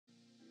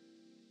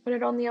Put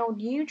it on the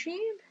old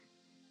YouTube.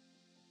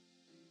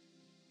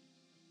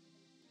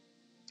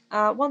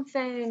 One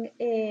thing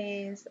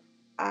is,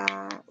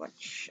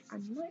 which I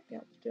might be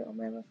able to do it on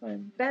my other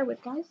phone. Bear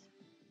with, guys.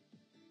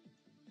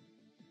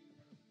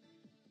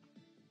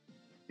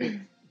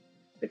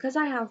 Because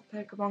I have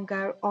Pokemon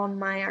Go on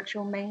my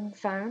actual main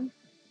phone,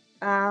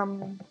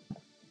 it's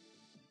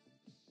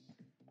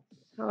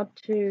hard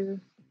to.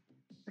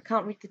 I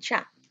can't read the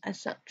chat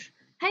as such.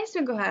 Hey,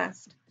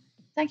 Swinglehurst.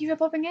 Thank you for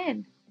popping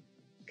in.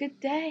 Good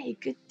day,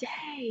 good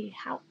day.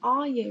 How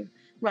are you?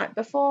 Right,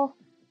 before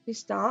we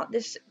start,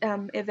 this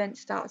event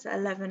starts at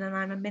 11 and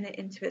I'm a minute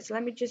into it, so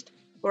let me just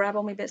grab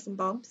all my bits and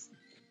bobs.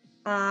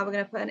 We're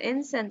going to put an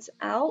incense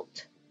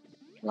out,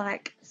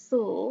 like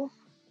so.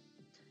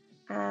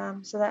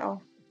 So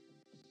that'll...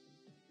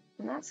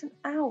 And that's an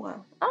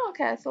hour. Oh,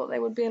 okay, I thought they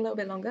would be a little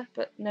bit longer,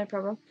 but no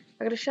problem.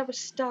 I've got to shove a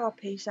star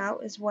piece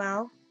out as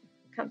well.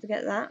 Can't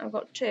forget that. I've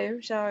got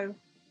 2, so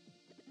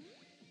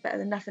better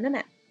than nothing,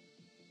 isn't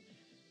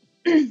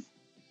it?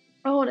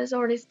 Oh, it's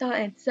already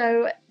started.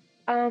 So,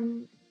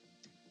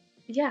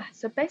 yeah,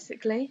 so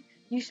basically,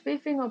 you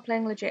spoofing or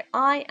playing legit.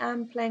 I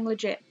am playing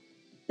legit.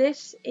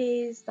 This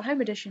is the home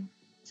edition,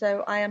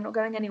 so I am not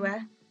going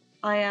anywhere.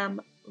 I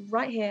am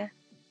right here,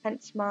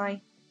 hence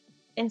my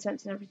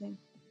incense and everything.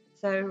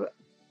 So,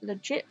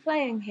 legit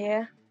playing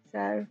here,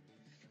 so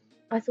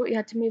I thought you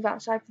had to move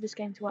outside for this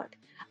game to work.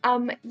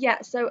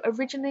 Yeah, so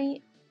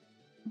originally,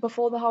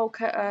 before the whole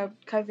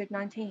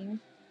COVID-19,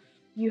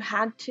 you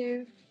had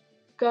to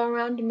go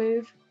around and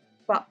move,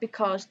 but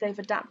because they've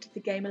adapted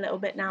the game a little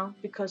bit now,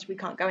 because we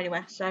can't go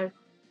anywhere, so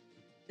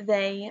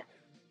they've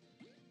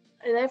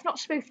not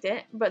spoofed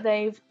it, but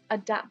they've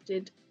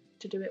adapted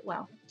to do it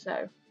well.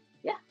 So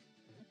yeah.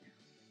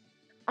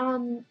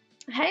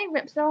 Hey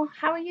Ripsol,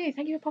 how are you?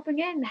 Thank you for popping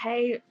in.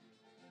 Hey,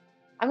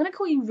 I'm gonna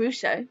call you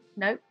Russo.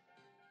 No,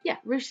 yeah,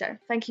 Russo.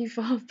 Thank you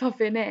for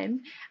popping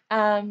in.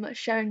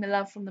 Showing the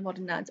love from the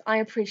modern nerds. I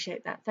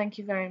appreciate that. Thank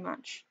you very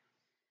much.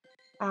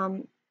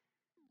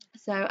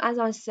 So as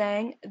I was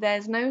saying,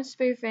 there's no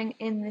spoofing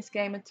in this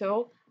game at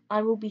all.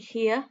 I will be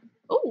here.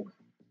 Oh,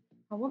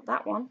 I want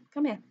that one.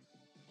 Come here.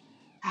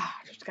 Ah,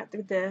 just got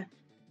the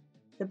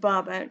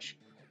bar bench.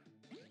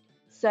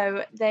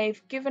 So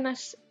they've given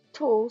us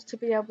tools to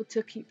be able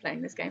to keep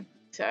playing this game.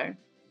 So,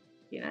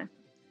 you know.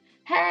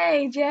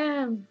 Hey,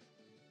 Jam.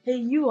 Here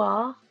you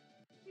are.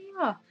 Here you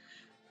are.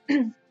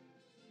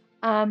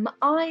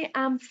 I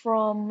am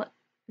from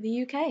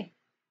the UK.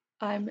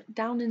 I'm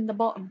down in the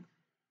bottom.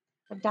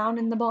 I'm down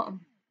in the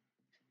bottom.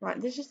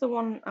 Right, this is the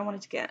one I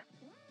wanted to get.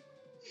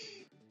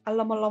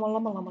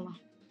 Alama.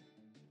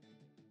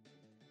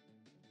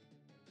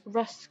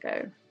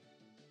 Rusco.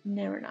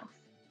 Near enough.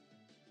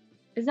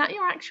 Is that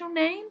your actual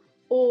name?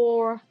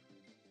 Or,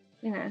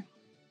 you know.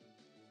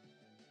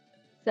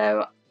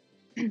 So,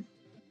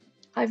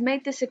 I've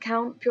made this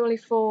account purely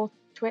for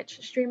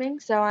Twitch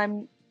streaming, so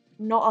I'm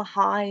not a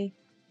high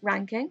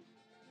ranking.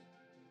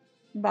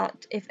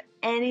 But if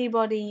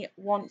anybody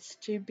wants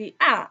to be...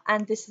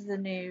 and this is the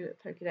new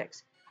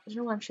Pokédex. I don't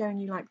know why I'm showing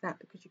you like that,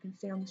 because you can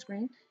see on the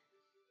screen.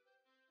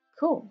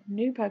 Cool.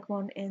 New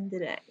Pokemon in the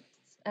dex.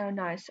 Oh,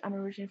 nice. I'm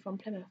originally from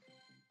Plymouth.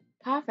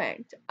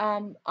 Perfect.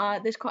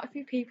 There's quite a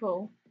few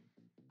people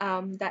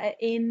that are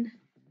in...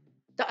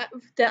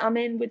 that I'm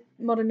in with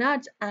Modern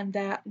Nerds, and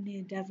they're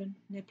near Devon,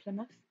 near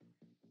Plymouth.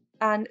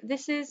 And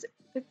this is...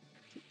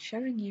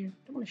 showing you. I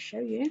don't want to show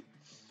you.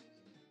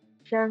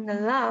 Sharing the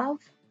love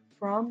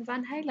from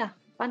Valhalla.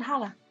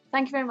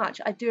 Thank you very much.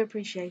 I do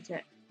appreciate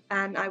it.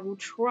 And I will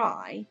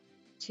try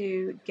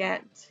to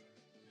get...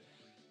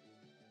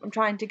 I'm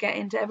trying to get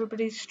into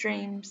everybody's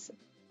streams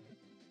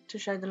to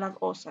show the love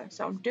also.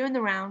 So I'm doing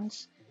the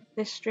rounds.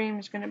 This stream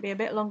is going to be a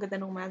bit longer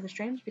than all my other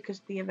streams because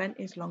the event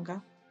is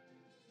longer.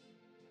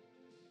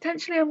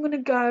 Potentially I'm going to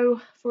go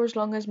for as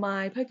long as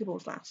my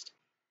Pokeballs last.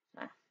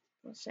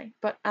 We'll see.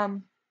 But I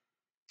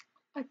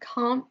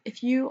can't...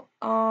 If you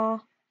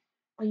are...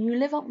 you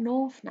live up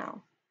north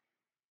now?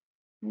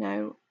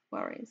 No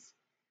worries.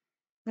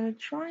 I'm going to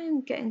try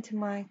and get into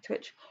my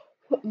Twitch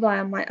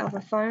via my other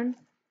phone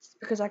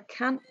because I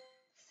can't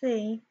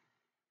see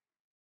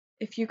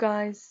if you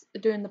guys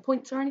are doing the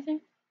points or anything.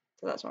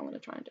 So that's what I'm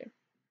going to try and do.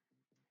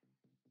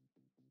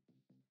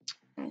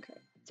 Okay.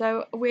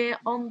 So we're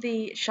on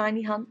the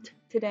shiny hunt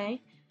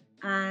today,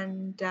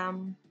 and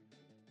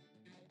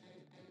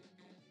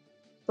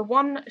the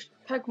one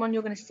Pokemon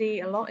you're going to see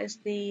a lot is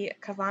the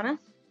Carvanha.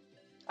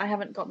 I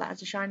haven't got that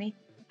as a shiny.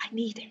 I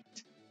need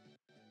it.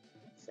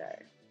 So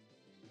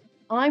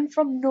I'm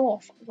from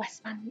North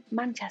West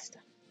Manchester.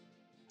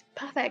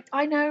 Perfect.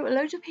 I know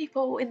loads of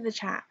people in the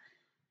chat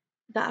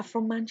that are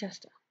from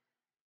Manchester.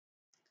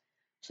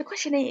 So the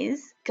question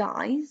is,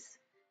 guys,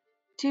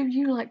 do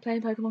you like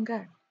playing Pokemon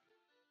Go?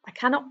 I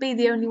cannot be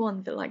the only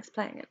one that likes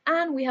playing it.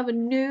 And we have a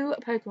new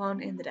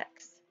Pokemon in the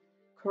dex.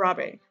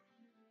 Krabby.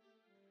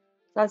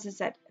 So as I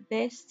said,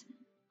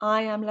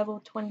 I am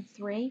level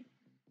 23.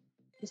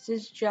 This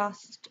is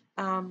just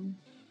for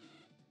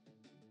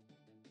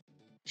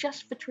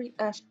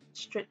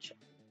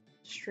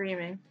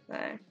streaming.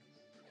 So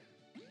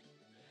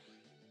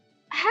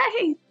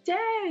Hey,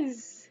 Des!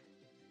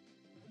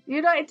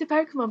 You're not into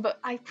Pokemon, but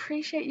I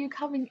appreciate you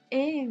coming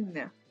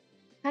in.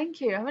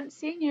 Thank you. I haven't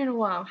seen you in a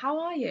while.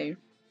 How are you?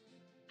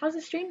 How's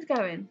the streams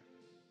going?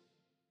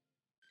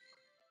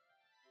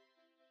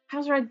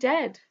 How's Red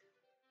Dead?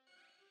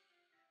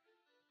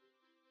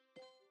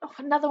 Oh,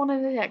 another one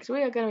of the decks.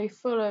 We are going to be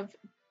full of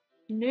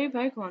new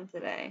Pokemon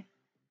today.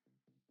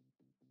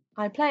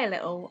 I play a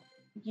little.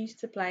 Used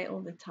to play all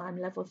the time.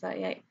 Level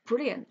 38.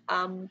 Brilliant.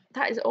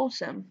 That is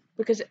awesome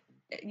because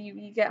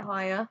you get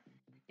higher,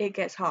 it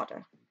gets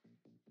harder.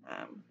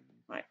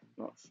 Right.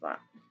 What's that?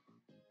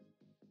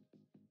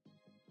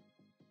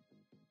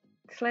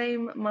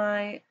 Claim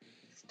my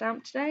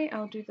stamp today.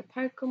 I'll do the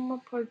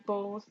Pokemon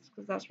Pokeballs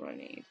because that's what I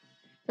need.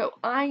 So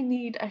I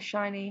need a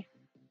shiny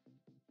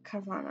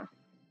Carvanha.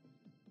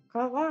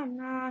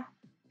 Carvanha.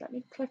 Let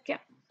me click it.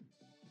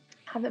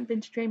 Haven't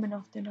been streaming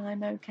often.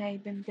 I'm okay.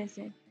 Been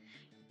busy.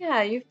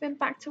 Yeah, you've been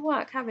back to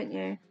work, haven't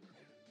you?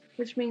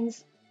 Which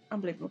means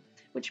unbelievable.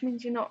 Which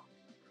means you're not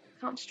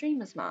can't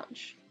stream as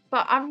much.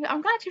 But I'm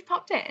glad you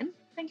popped in.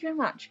 Thank you very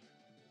much.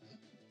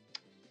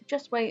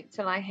 Just wait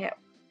till I hit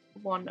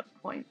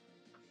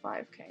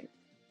 1.5k.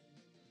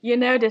 You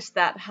noticed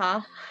that,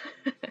 huh?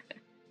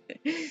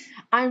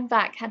 I'm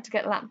back. Had to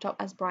get a laptop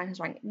as Brian has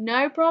rang.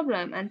 No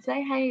problem. And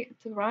say hey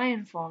to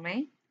Brian for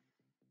me.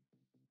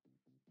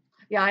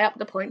 Yeah, I upped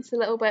the points a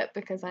little bit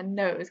because I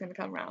know it was going to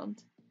come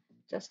round.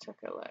 Just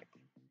took a look.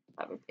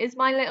 Is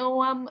my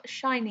little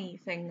shiny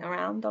thing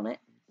around on it?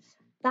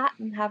 That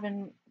and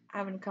having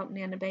a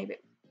company and a baby.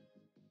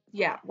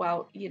 Yeah,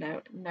 well, you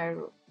know,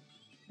 no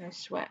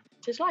sweat.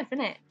 It's just life,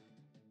 isn't it?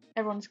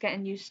 Everyone's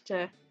getting used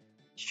to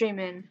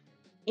streaming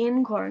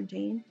in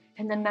quarantine,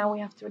 and then now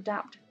we have to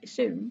adapt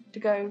soon to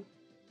go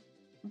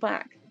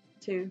back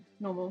to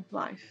normal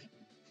life.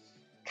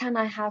 Can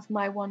I have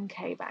my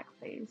 1k back,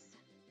 please?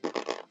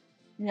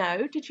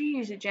 No, did you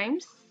use it,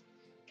 James?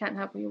 Can't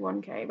have your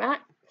 1k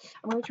back.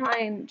 I'm going to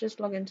try and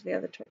just log into the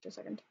other Twitch a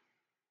second.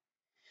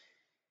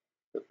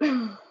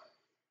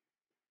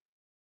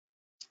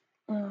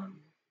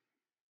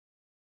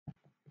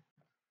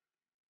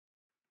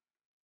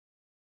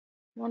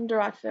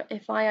 Wonder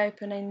if I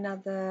open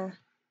another.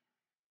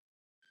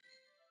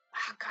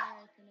 Oh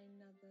God.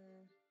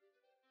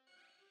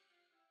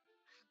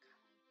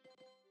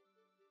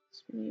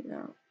 Let's mute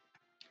that.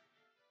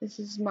 This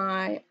is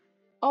my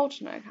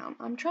alternate account.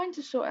 I'm trying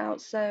to sort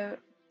out so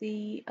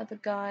the other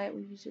guy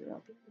will use it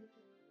up.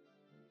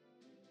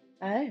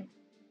 Oh.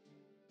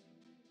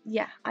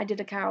 Yeah, I did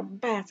a Carol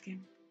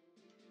Baskin.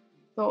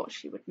 Thought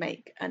she would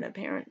make an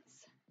appearance.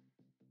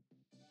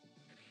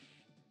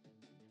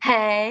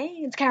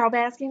 Hey, it's Carol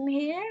Baskin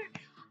here.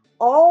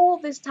 All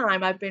this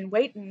time I've been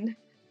waiting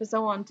for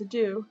someone to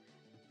do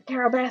a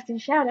Carol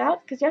Baskin shout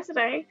out because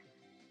yesterday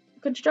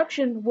the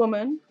construction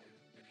woman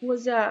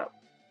was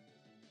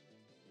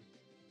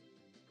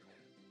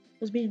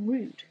being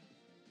rude.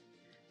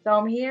 So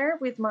I'm here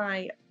with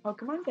my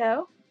Pokemon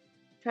Go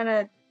trying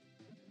to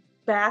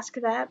bask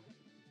that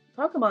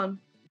Pokemon,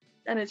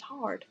 and it's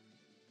hard.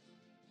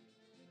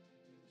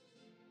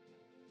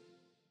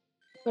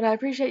 But I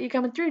appreciate you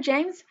coming through,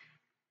 James.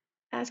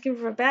 Asking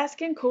for a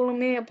basking, calling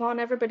me upon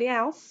everybody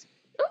else.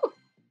 Ooh,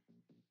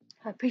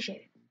 I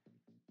appreciate it.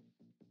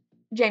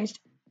 James,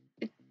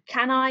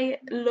 can I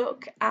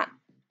look at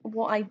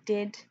what I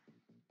did?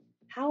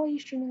 How are you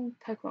streaming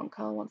Pokemon?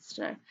 Carl wants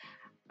to know.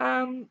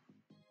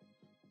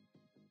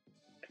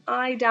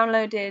 I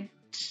downloaded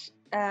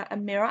a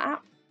mirror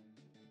app,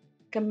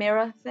 like a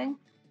mirror thing,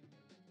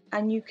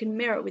 and you can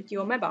mirror with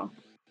your mobile.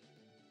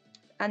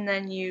 And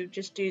then you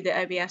just do the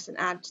OBS and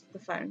add the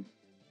phone.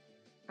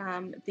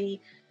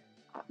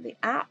 The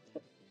app.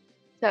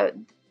 So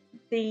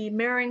the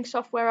mirroring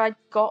software I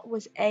got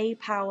was a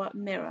power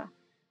mirror.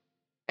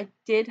 I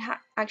did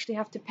actually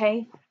have to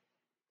pay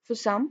for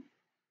some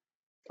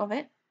of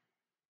it,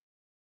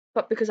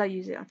 but because I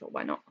use it, I thought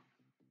why not.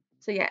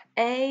 So yeah,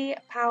 a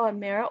power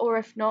mirror, or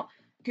if not,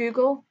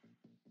 Google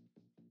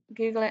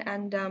it,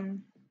 and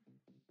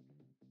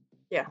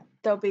yeah,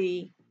 there'll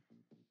be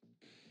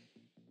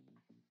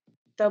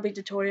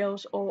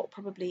tutorials or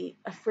probably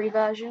a free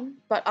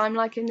version. But I'm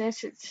liking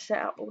this; it's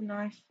set up all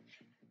nice.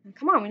 And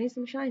come on, we need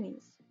some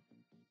shinies.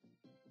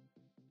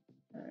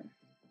 Let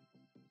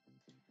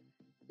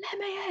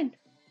me in.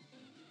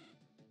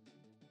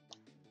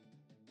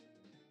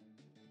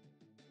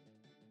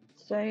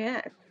 So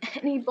yeah,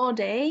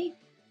 anybody?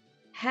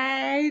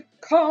 Hey,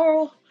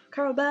 Carl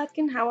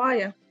Batkin, how are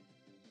you?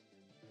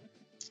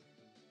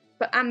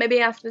 But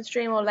maybe after the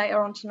stream or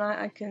later on tonight,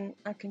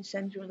 I can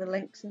send you the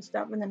links and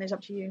stuff, and then it's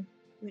up to you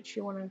which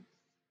you wanna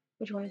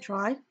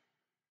try.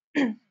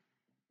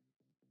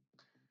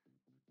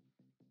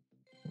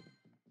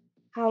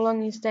 How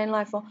long are you staying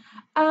live for?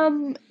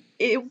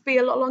 It'll be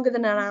a lot longer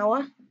than an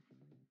hour.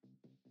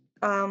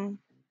 The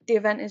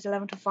event is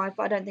 11 to 5,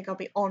 but I don't think I'll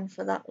be on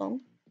for that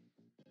long.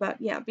 But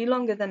yeah, it'll be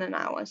longer than an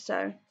hour,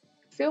 so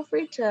feel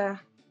free to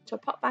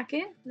pop back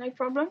in, no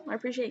problem. I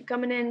appreciate you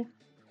coming in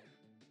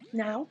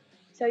now.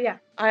 So yeah,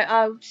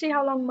 I'll see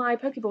how long my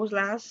Pokeballs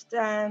last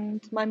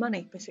and my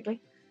money,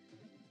 basically.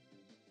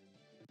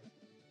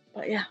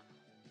 But yeah,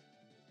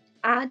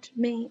 add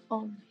me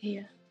on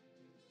here.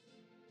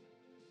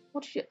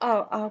 What did you?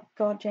 Oh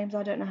God, James,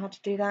 I don't know how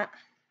to do that.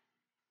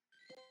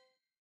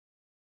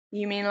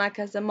 You mean like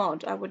as a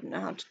mod? I wouldn't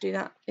know how to do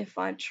that if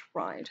I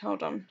tried.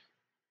 Hold on.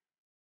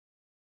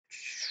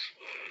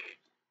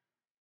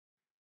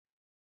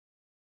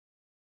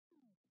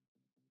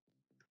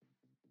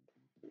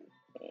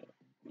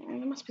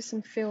 There must be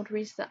some field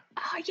reset.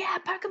 Oh yeah,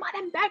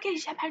 Pokemon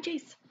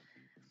emojis.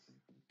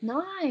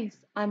 Nice.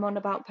 I'm on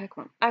about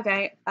Pokemon.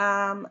 Okay.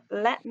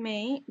 Let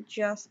me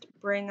just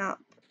bring up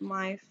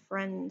my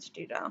friends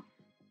doodah.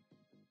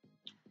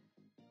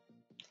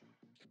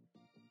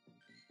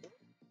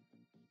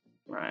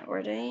 Right,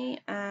 ready?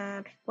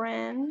 Add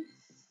friends.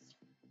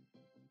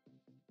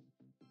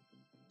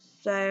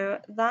 So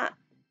that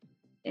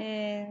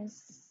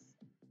is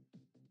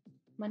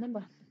my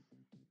number.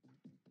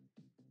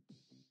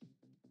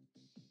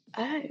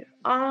 Oh,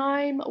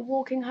 I'm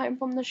walking home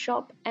from the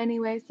shop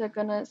anyway, so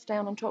gonna stay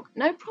on and talk.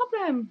 No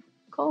problem.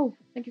 Cool.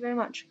 Thank you very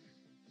much.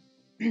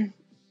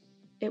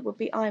 It would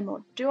be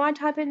iMod. Do I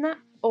type in that?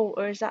 Oh,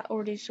 or is that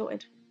already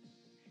sorted?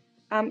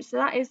 So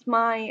that is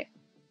my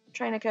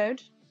trainer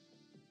code.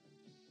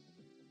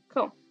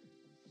 Cool.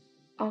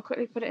 I'll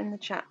quickly put it in the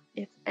chat.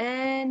 If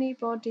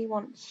anybody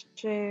wants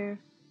to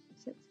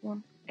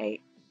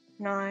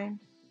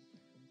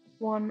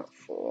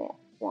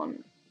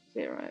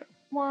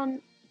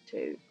 6189141012446.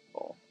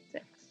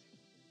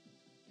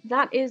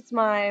 That is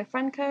my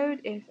friend code.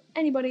 If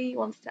anybody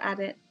wants to add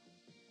it,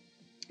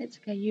 it's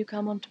okay. You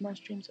come onto my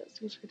stream, so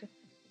it's good.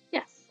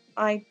 Yes,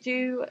 I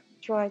do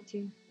try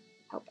to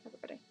help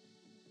everybody.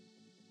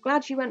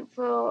 Glad you went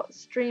for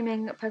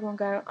streaming Pokemon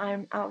Go.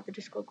 I'm out of the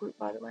Discord group,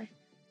 by the way.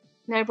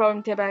 No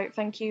problem, Tibbo.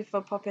 Thank you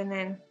for popping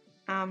in.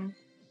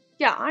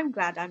 Yeah, I'm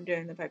glad I'm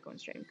doing the Pokemon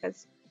stream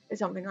because it's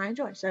something I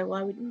enjoy. So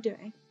why wouldn't you do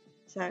it?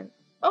 So,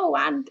 oh,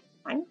 and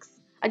thanks.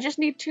 I just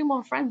need 2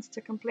 more friends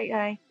to complete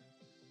a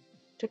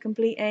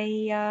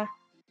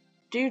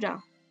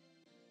doodah.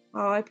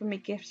 I'll open my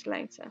gifts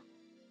later.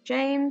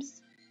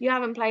 James, you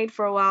haven't played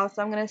for a while,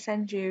 so I'm gonna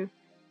send you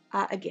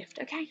a gift.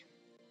 Okay.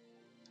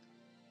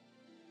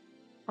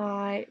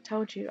 I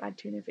told you I'd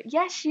tune in for.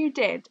 Yes, you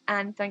did,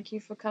 and thank you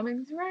for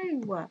coming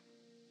through.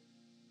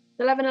 It's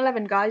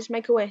 11:11, guys.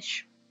 Make a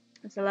wish.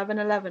 It's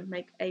 11:11.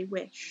 Make a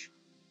wish.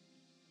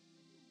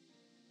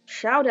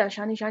 Shouter,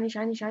 shiny, shiny,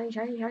 shiny, shiny,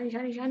 shiny, shiny,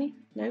 shiny, shiny.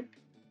 Nope.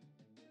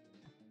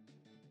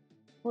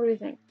 What do you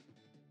think?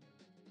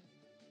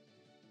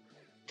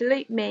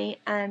 Delete me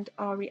and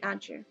I'll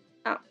re-add you.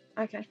 Oh,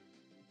 okay.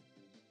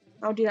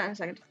 I'll do that in a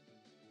second.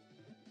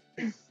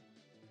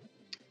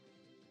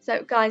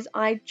 So, guys,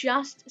 I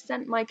just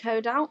sent my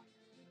code out.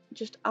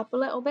 Just up a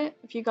little bit.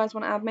 If you guys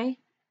want to add me,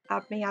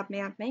 add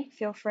me.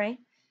 Feel free.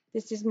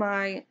 This is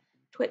my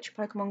Twitch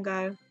Pokemon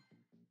Go.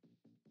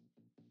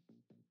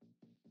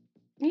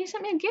 You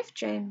sent me a gift,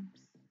 James.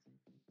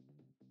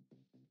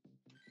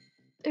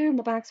 Ooh,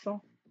 my bag's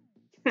full.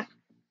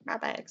 My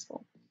bag's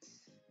full.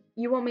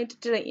 You want me to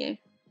delete you?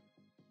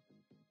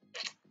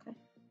 Okay.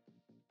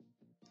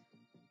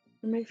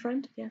 Remove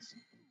friend? Yes.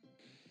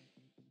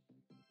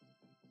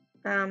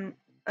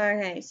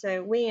 Okay,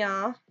 so we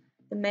are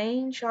the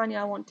main shiny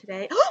I want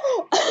today.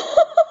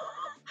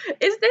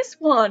 Is this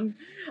one?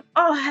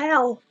 Oh,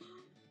 hell.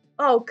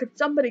 Oh, could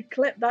somebody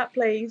clip that,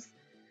 please?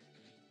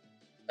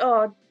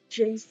 Oh,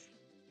 jeez.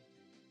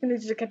 I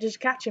need to just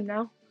catch him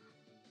now.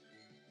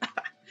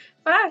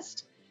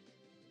 First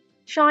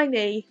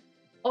shiny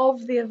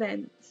of the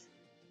event.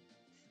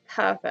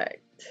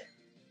 Perfect.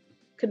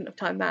 Couldn't have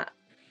timed that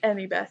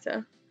any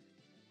better.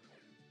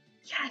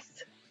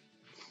 Yes.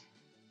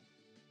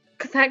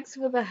 Thanks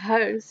for the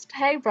host.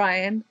 Hey,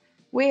 Brian.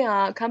 We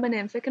are coming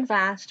in thick and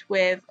fast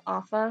with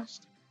our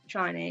first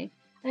shiny.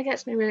 That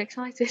gets me really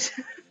excited.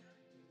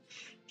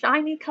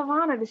 Shiny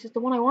Carvanha. This is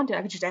the one I wanted.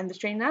 I could just end the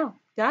stream now.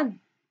 Done.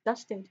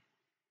 Dusted.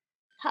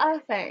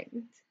 Perfect.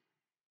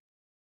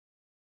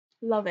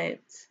 Love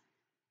it.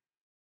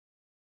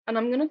 And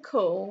I'm going to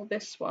call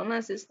this one,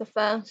 as it's the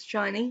first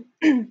shiny,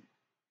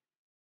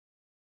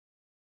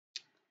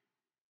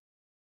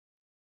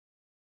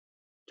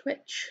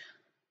 Twitch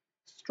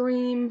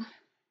Stream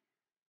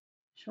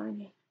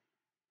Shiny.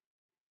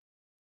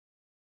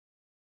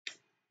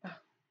 Oh,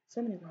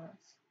 so many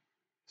words.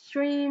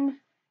 Stream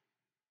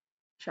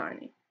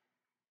Shiny.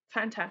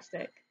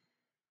 Fantastic.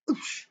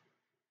 Oosh.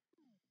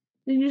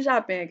 Did you just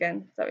add me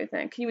again? Is that what you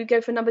think? Can we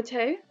go for number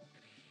 2?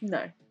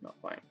 No, not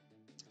quite.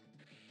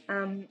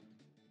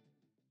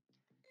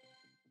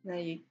 There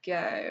you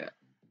go.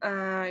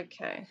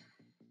 Okay.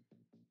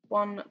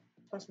 1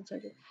 person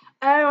total.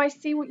 Oh, I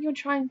see what you're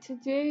trying to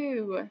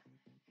do.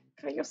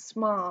 Okay, you're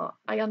smart.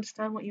 I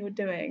understand what you were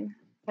doing.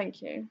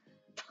 Thank you.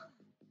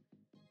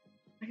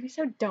 I can be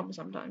so dumb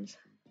sometimes.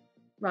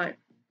 Right.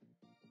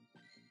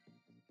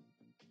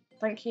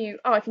 Thank you.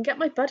 Oh, I can get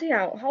my buddy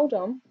out. Hold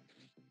on.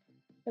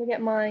 I'm gonna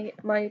get my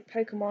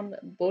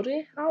Pokemon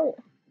buddy out.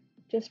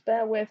 Just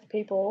bear with,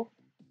 people.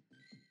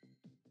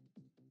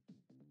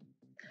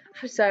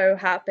 I'm so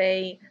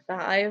happy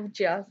that I have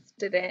just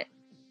did it.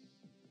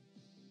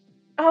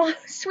 Oh,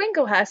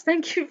 Swinglehurst,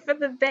 thank you for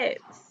the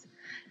bits.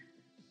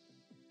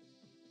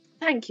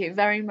 Thank you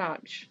very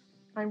much.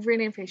 I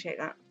really appreciate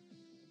that.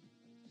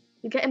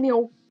 You're getting me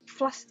all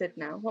flustered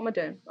now. What am I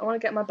doing? I want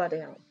to get my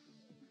buddy out.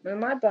 Well,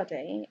 my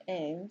buddy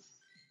is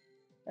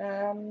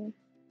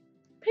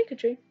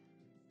Pikachu.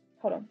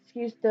 Hold on.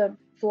 Excuse the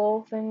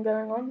floor thing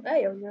going on.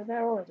 Hey, you're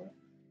there already.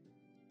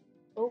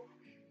 Oh,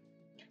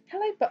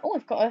 hello. But oh,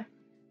 I've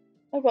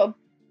got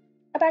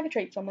a bag of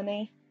treats on my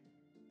knee.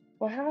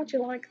 Well, how'd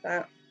you like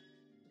that?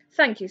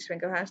 Thank you,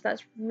 Swinglehurst.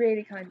 That's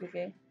really kind of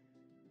you.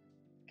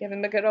 Give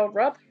him a good old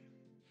rub.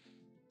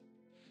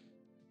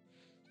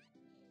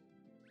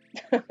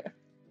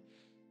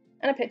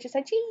 And a picture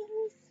say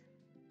cheese.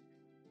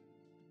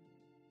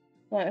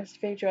 Right, that's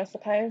feed you, I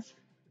suppose.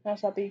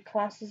 Else I'll be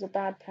classed as a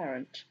bad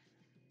parent.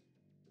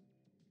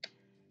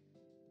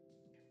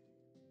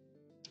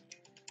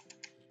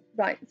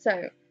 Right,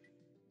 so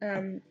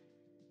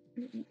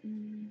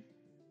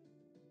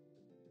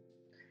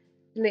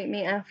delete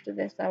me after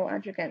this. I will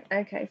add you again.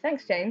 Okay,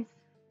 thanks, James.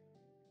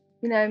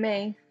 You know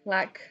me,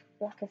 lack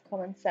of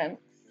common sense.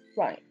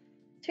 Right,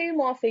 2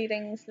 more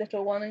feedings,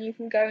 little one, and you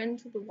can go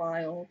into the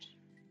wild,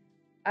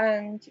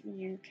 and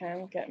you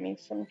can get me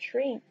some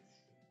treats.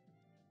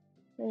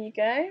 There you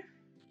go.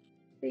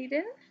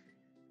 Feeding.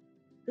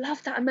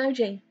 Love that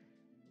emoji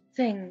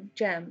thing,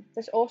 Gem.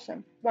 That's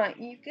awesome. Right,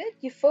 you good?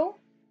 You full?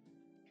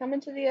 Come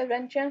into the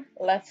adventure.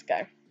 Let's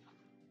go.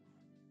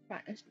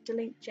 Right, let's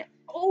delete Gem.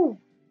 Oh,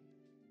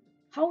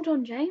 hold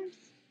on, James.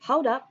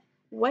 Hold up.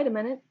 Wait a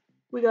minute.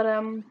 We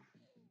got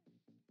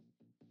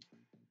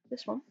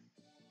this one.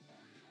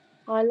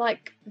 I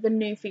like the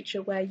new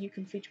feature where you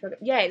can feature Pokemon.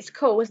 Yeah, it's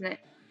cool, isn't it?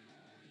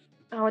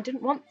 Oh, I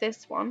didn't want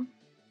this one.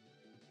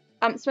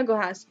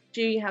 Swinglehurst,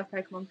 do you have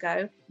Pokemon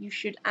Go? You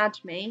should add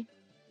me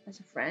as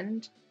a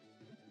friend.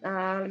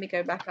 Let me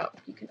go back up.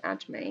 You can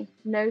add me.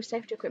 No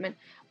safety equipment.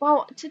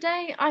 Well,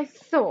 today I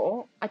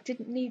thought I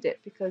didn't need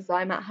it because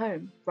I'm at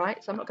home,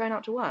 right? So I'm not going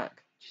out to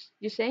work.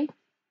 You see?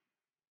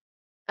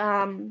 But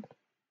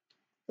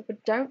I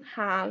don't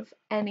have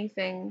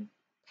anything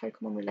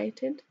Pokemon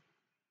related.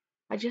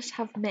 I just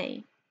have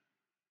me.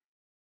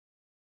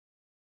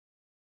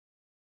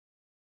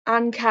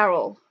 And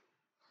Carol.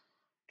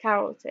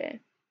 Carol's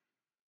here.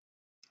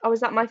 Oh,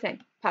 is that my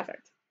thing?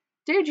 Perfect.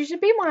 Dude, you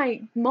should be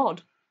my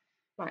mod.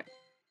 Right.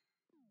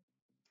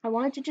 I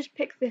wanted to just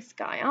pick this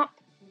guy up.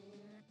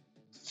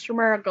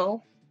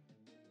 Smeargle.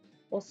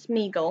 Or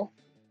Smeagol.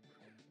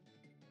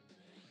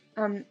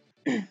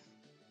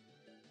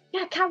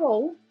 Yeah,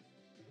 Carol.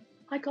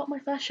 I got my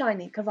first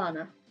shiny,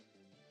 Carvanha.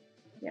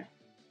 Yeah.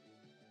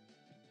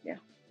 Yeah.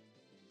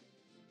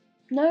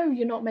 No,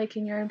 you're not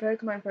making your own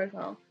Pokemon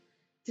profile.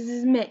 This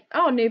is me.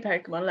 Oh, new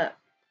Pokemon, look.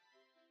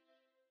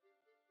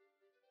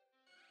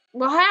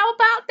 Well, how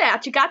about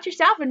that? You got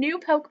yourself a new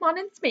Pokemon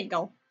in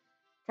Smeagol.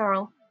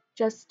 Carol,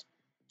 just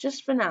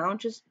for now,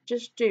 just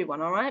do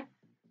one, alright?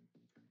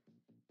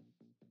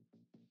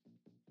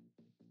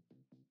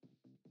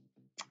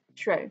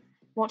 True.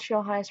 What's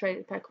your highest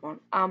rated Pokemon?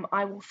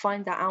 I will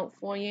find that out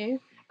for you.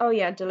 Oh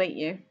yeah, delete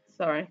you.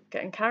 Sorry,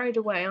 getting carried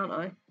away, aren't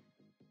I?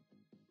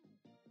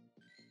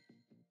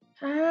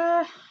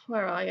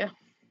 Where are you?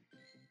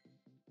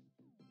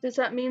 Does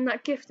that mean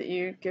that gift that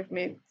you give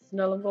me is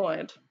null and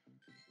void?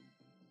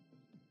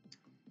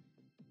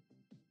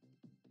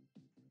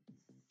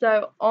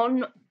 So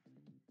on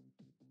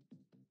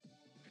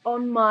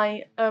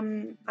my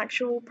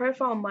actual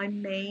profile, my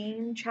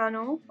main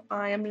channel,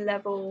 I am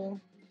level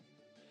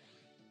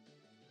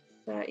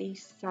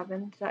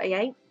 37,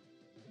 38.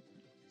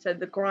 So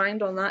the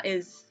grind on that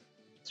it's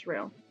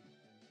real.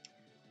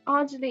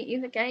 I'll delete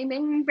you, the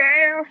gaming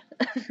bear.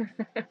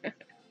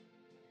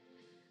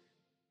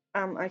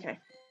 Okay.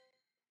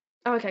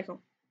 Oh, okay,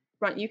 cool.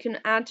 Right, you can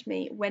add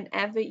me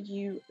whenever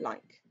you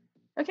like.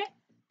 Okay?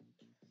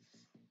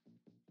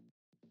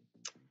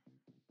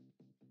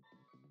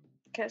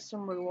 Get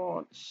some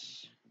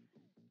rewards.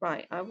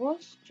 Right, I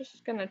was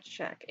just gonna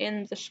check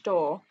in the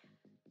store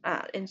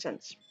at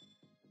Incense.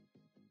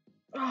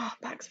 Oh,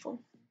 bag's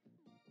full.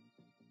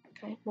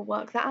 Okay, we'll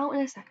work that out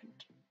in a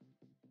second.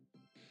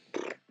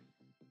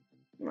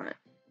 Right.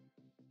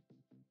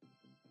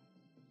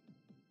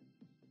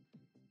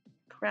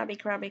 Crabby,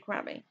 crabby,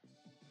 crabby.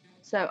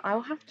 So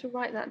I'll have to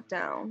write that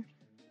down.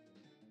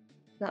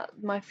 That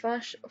my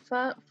first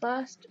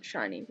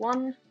shiny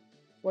one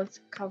was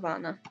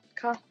Carvanha.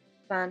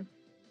 Carvanha.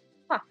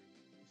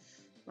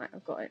 Right,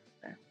 I've got it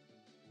there.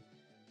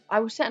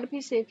 I will set on a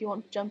PC if you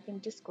want to jump in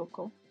Discord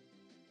call.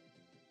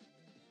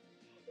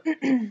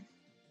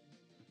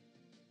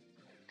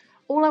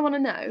 All I want to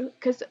know,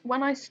 because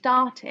when I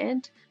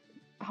started,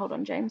 hold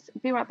on, James,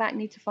 be right back.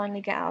 Need to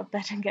finally get out of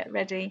bed and get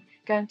ready.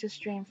 Going to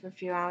stream for a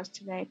few hours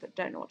today, but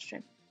don't know what to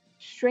stream.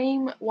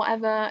 Stream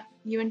whatever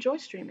you enjoy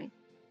streaming,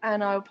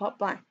 and I will pop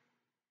by.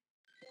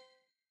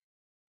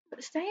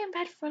 But stay in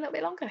bed for a little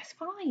bit longer. It's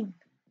fine.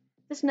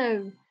 There's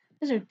no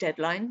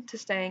deadline to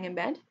staying in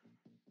bed.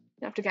 You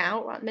don't have to get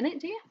out right at the minute,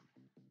 do you?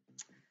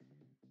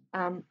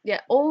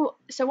 Yeah.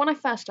 So when I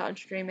first started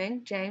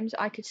streaming, James,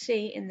 I could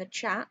see in the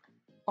chat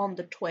on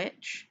the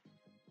Twitch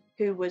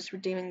who was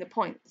redeeming the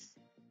points.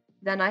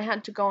 Then I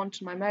had to go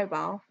onto my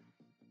mobile,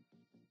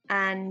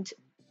 and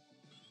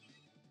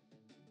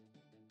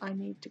I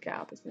need to get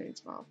up as soon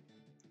as well.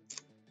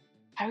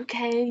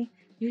 Okay,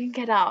 you can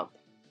get up.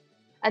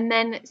 And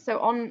then, so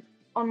on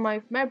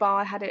my mobile,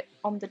 I had it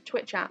on the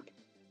Twitch app.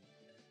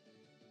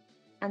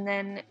 And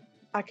then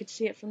I could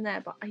see it from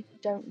there, but I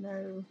don't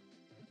know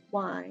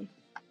why.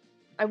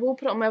 I will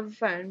put it on my other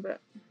phone,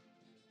 but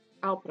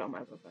I'll put it on my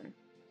other phone.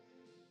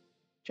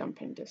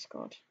 Jump in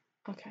Discord.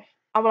 Okay.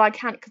 Oh, well, I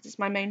can't because it's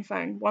my main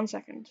phone. 1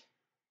 second.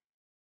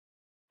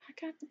 I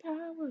got the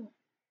power.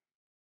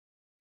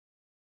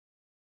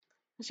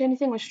 That's the only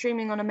thing with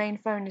streaming on a main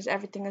phone is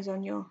everything is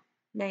on your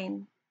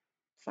main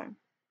phone.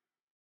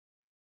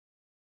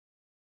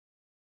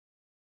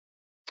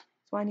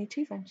 That's why I need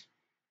 2 phones.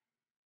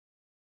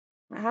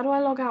 Right, how do I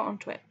log out on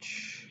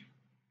Twitch?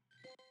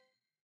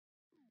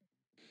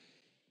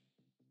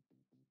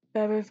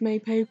 Bear with me,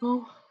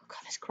 people.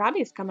 God, this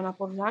Krabby's coming up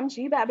all the time,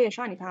 so you better be a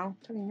shiny pal. I'm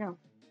telling you now.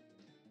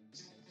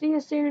 See you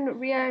soon,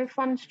 Rio.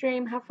 Fun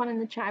stream. Have fun in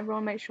the chat,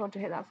 everyone. Make sure to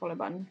hit that follow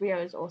button. Rio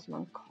is awesome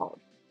on COD.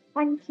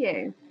 Thank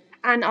you.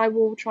 And I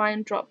will try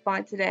and drop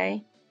by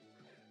today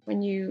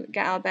when you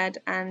get out of bed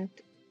and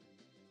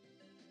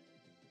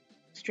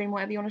stream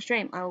whatever you want to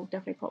stream. I will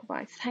definitely pop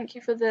by. Thank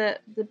you for the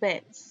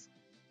bits.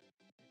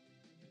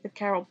 The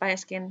Carol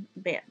Baskin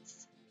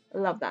bits. I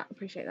love that.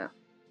 Appreciate that.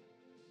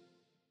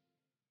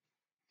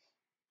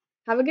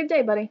 Have a good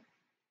day, buddy.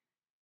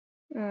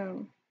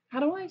 How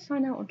do I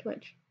sign out on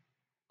Twitch?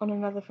 On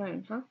another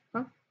phone, huh?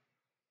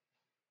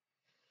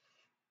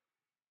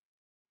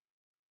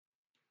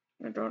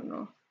 I don't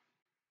know.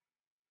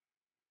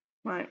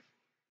 Right.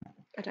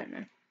 I don't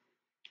know.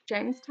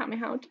 James, tell me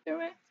how to do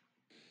it.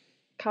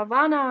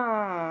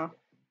 Carvanha!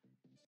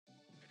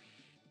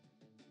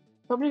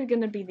 Probably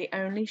going to be the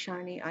only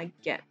shiny I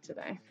get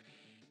today.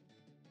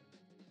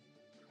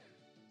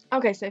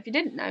 Okay, so if you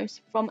didn't know,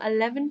 from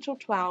 11 till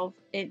 12,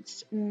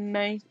 it's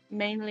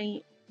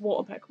mainly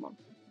water Pokemon.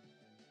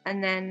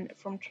 And then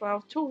from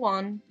 12 till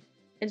 1,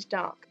 it's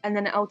dark. And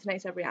then it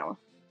alternates every hour.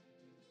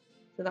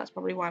 So that's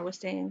probably why we're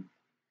seeing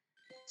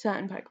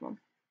certain Pokemon.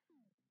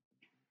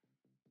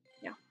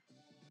 Yeah.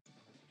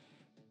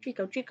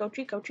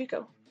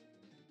 Chico.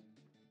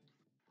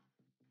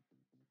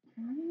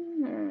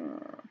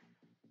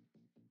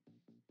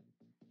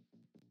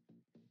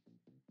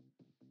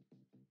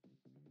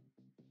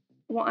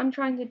 What I'm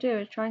trying to do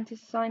is trying to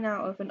sign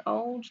out of an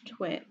old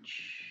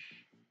Twitch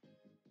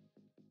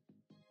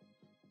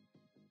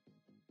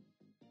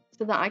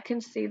so that I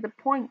can see the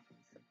points,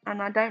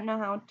 and I don't know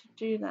how to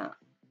do that.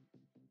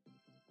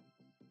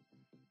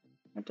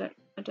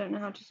 I don't know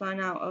how to sign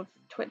out of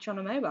Twitch on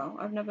a mobile.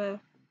 I've never.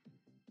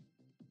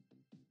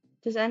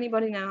 Does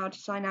anybody know how to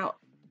sign out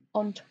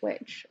on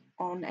Twitch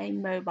on a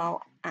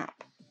mobile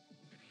app?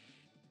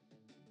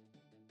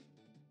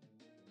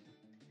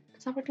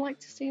 Because I would like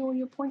to see all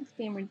your points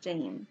being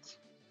redeemed.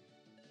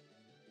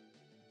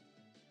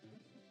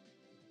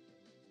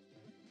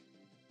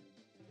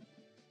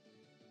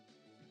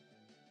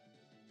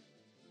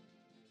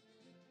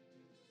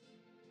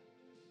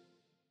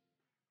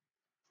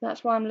 So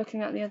that's why I'm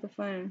looking at the other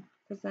phone,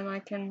 because then I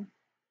can.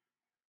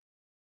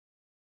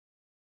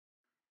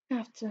 You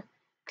have to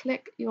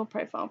click your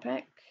profile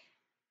pic,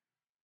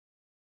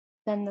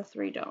 then the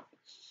 3 dots.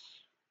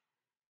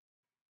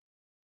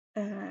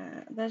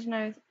 There's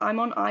no. I'm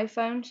on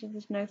iPhone, so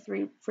there's no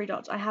three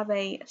dots. I have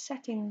a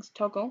settings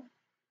toggle.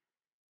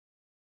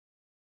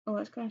 Oh,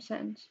 let's go in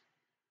settings.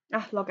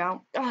 Log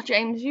out. Oh,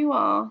 James, you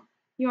are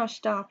a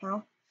star,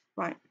 pal.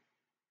 Right.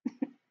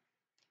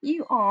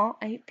 You are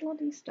a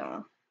bloody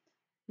star.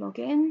 Log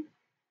in.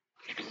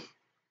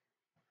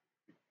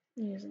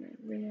 Username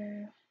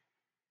Rio.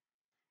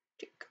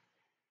 Chick.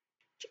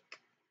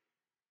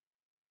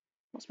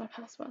 What's my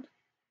password?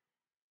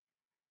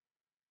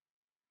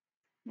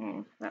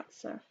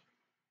 That's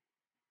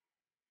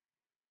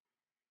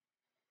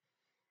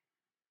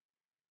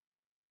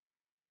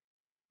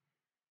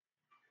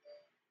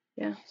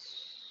yes.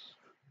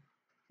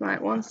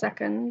 Right, 1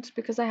 second.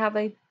 Because I have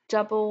a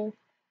double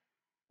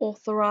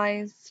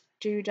authorized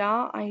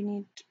doodah, I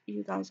need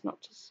you guys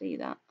not to see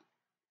that.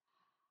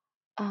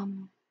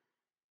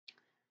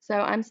 So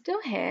I'm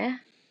still here.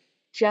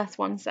 Just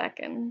 1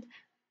 second.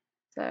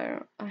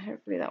 So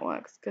hopefully that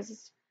works because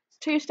it's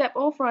 2-step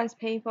authorized,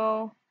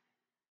 people.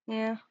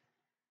 Yeah.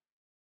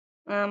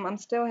 I'm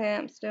still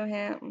here.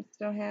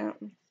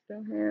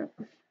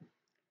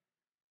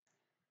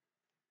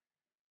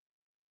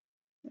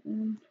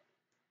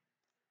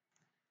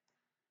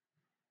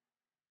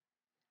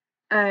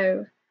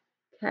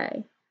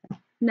 Okay.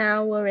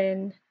 Now we're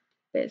in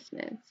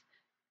business.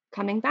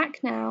 Coming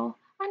back now.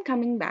 I'm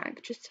coming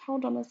back. Just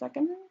hold on a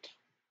second.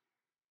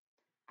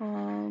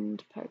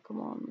 And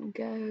Pokemon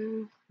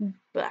Go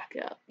back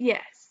up.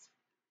 Yes.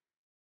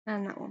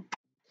 And that one.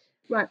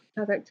 Right,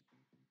 perfect.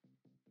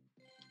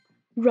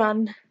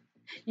 Run.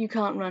 You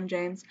can't run,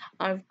 James.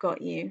 I've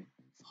got you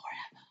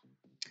forever.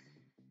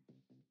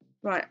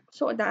 Right,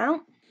 sorted that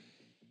out.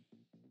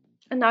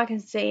 And now I can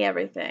see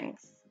everything.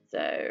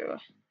 So,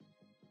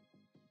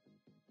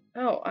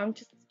 oh, I'm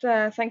just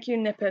thank you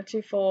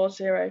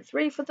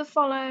Nipper2403 for the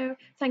follow.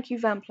 Thank you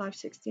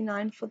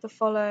Vamplife69 for the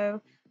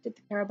follow. Did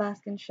the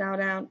Carabaskin shout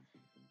out.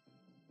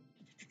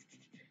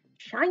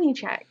 Shiny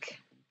check.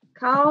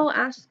 Carl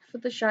asked for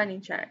the shiny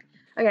check.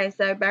 Okay,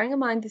 so bearing in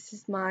mind this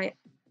is my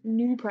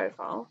new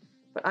profile,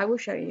 but I will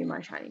show you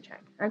my shiny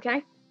check.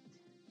 Okay.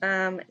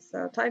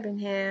 So type in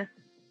here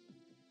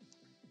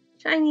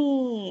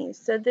shiny.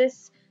 So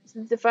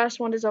the first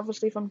one is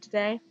obviously from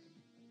today,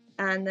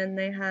 and then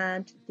they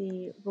had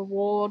the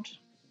reward,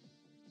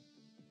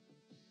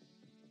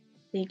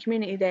 the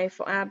community day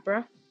for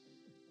Abra,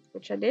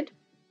 which I did,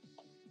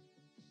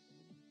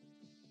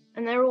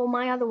 and they're all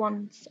my other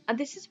ones. And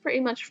this is pretty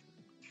much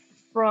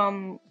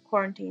from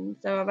quarantine,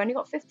 so I've only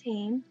got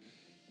 15,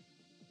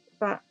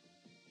 but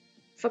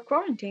for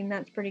quarantine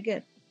that's pretty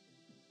good.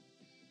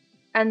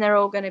 And they're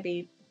all going to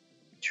be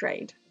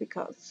trade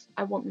because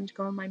I want them to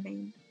go on my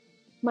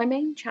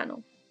main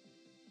channel.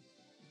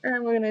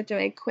 And we're going to do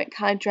a quick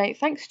hydrate.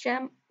 Thanks,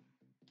 Gem.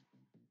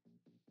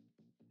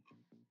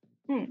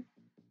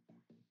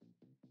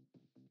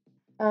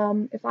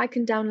 If I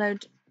can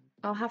download,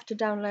 I'll have to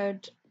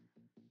download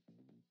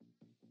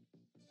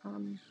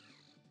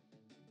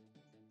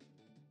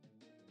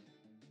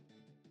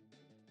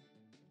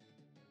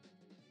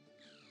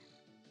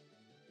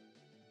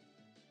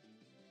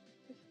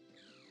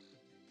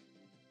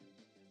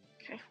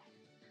okay.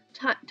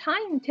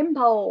 Time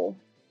Timpo.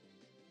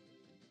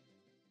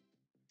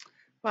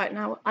 Right,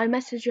 now I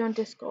message you on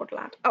Discord,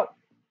 lad. Oh,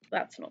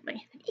 that's not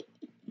me.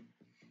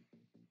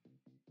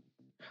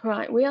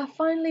 Right, we are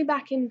finally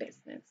back in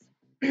business.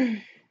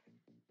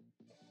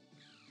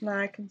 Now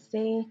I can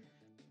see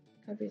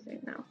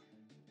everything now.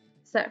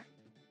 So,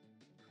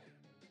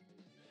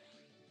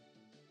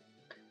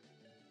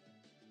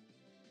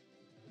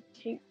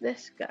 keep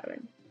this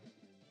going.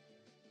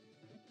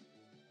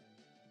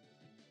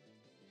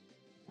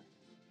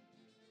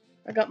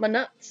 I got my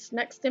nuts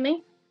next to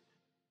me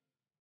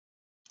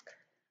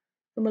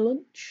for my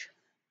lunch.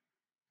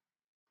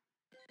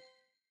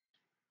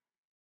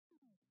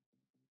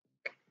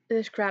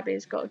 This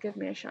Krabby's got to give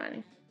me a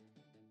shiny.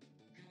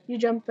 You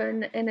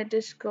jumping in a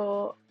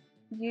Discord.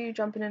 You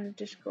jumping in a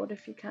Discord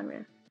if you can,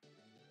 Ria.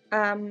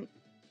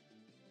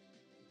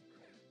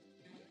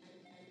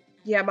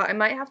 Yeah, but I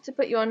might have to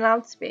put you on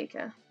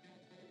loudspeaker.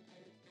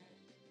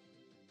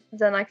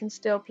 Then I can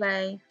still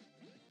play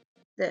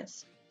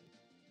this.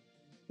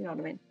 You know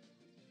what I mean?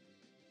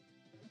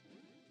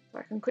 So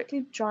I can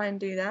quickly try and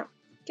do that.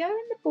 Go in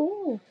the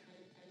ball.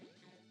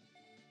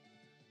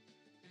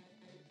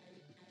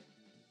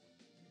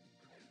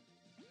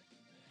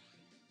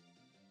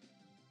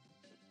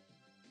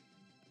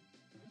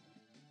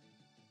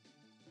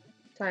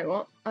 Tell you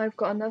what, I've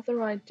got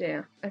another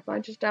idea. If I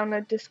just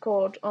download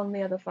Discord on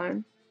the other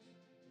phone,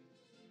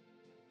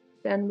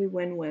 then we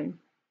win-win.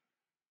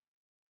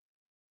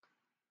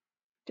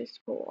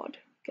 Discord.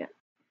 Get.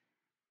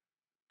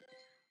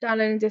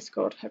 Downloading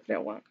Discord. Hopefully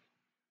it'll work.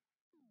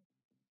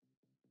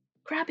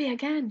 Krabby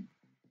again.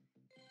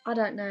 I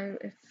don't know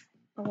if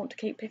I want to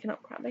keep picking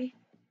up Krabby,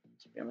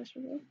 to be honest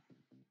with you.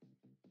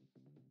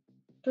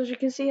 As you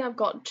can see, I've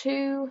got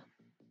two.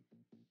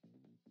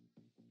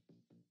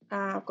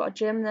 I've got a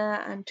gym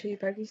there and 2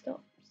 Pokestops.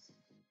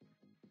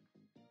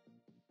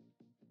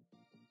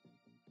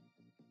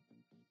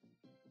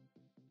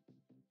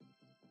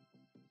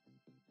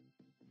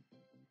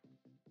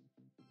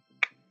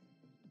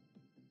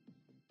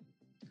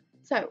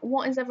 So,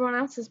 what is everyone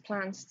else's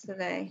plans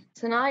today?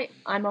 Tonight,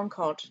 I'm on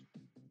COD,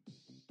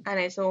 and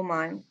it's all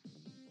mine,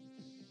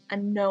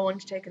 and no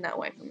one's taken that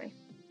away from me.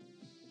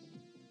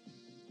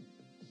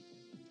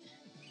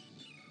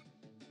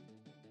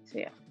 So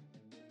yeah,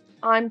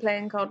 I'm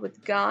playing COD with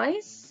the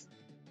guys.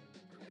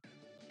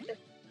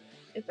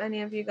 If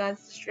any of you guys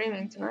are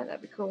streaming tonight,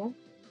 that'd be cool.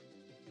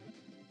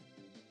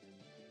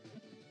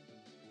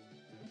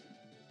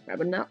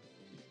 Grab a nut.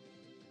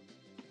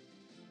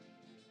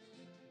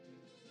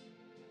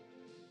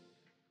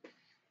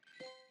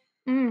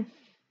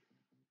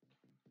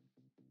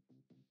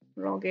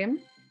 Log in.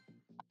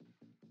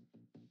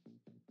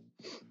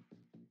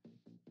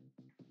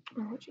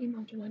 Oh, which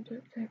email do I do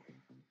it to?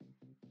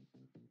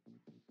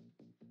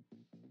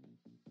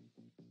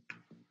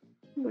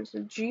 Oh, it's a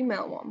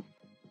Gmail one.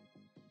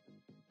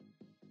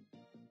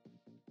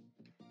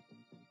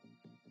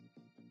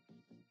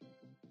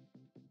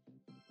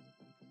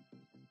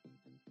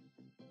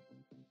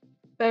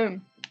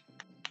 Boom.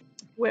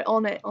 We're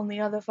on it on the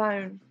other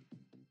phone.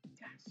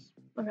 Yes.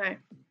 Okay.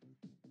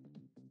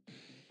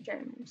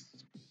 James.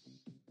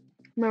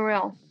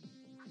 Morel.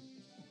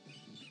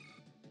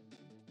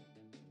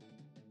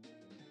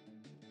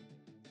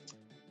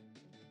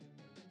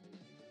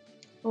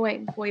 Oh,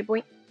 wait,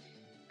 boy.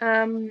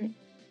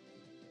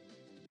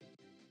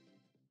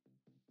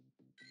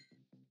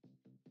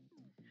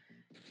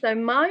 So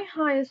my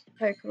highest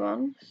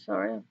Pokemon,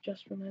 sorry, I've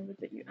just remembered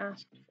that you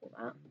asked for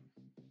that,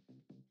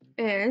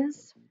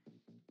 is,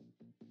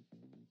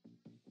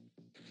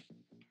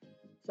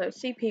 so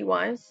CP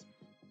wise,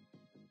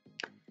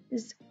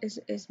 is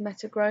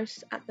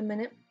Metagross at the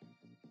minute.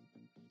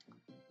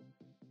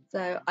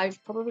 So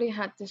I've probably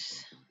had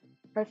this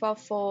profile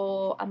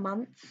for a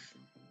month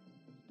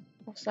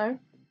or so.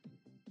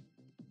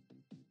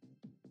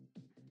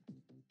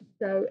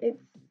 So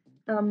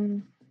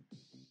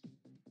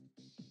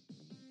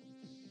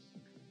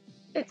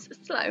it's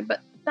slow,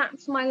 but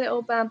that's my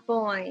little bad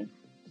boy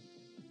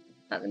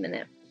at the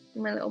minute.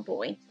 My little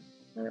boy,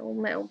 my little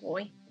metal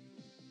boy.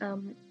 So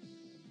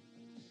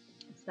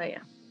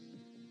yeah.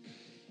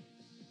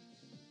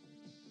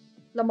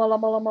 La mola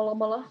mola mola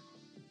mola.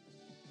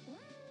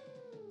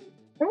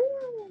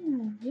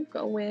 Ooh, you've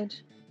got a weird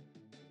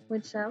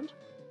sound.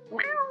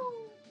 Wow.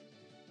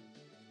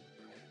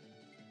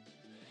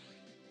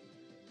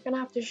 Gonna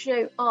have to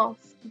shoot off.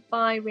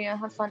 Bye, Ria.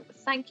 Have fun.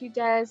 Thank you,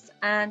 Des,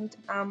 and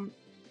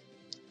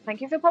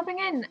thank you for popping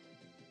in.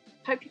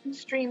 Hope you can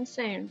stream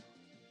soon.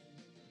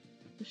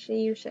 I'll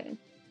see you soon.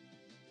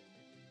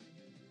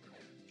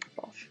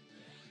 Bosh.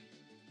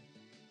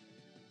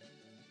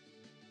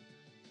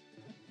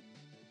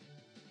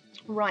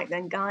 Right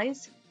then,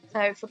 guys.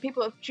 So for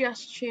people who have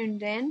just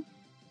tuned in,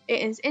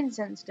 it is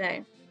Incense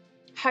Day,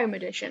 Home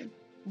Edition.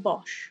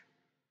 Bosh.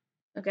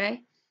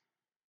 Okay,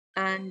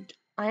 and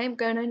I'm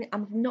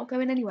not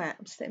going anywhere.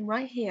 I'm sitting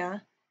right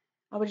here.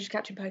 I was just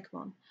catching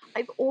Pokemon.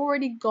 I've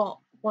already got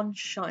one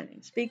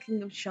shiny.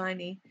 Speaking of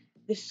shiny,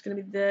 this is going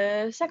to be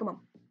the second one.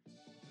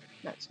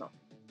 No, it's not.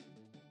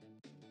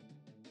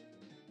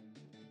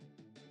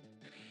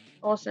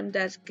 Awesome,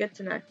 Des. Good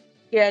to know.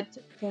 Good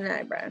to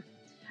know, bro.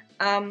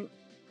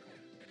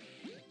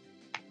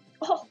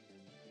 Oh,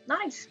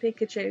 nice,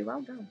 Pikachu.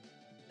 Well done.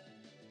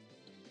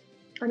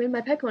 I'm in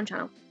my Pokemon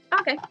channel.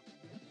 Okay.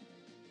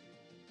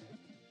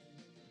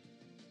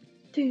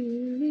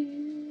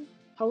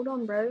 Hold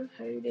on, bro.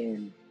 Hold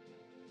on.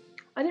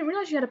 I didn't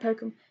realize you had a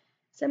Pokemon.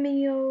 Send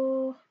me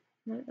your...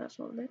 No, that's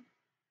not it.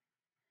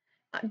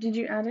 Did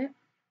you add it?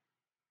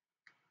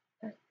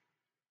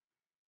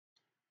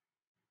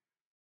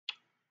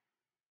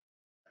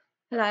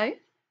 Hello?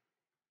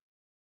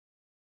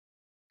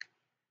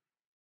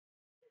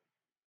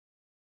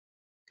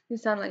 You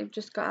sound like you've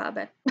just got out of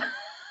bed.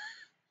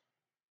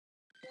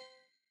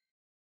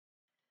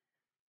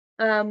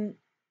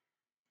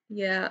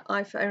 Yeah,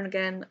 iPhone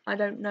again. I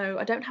don't know.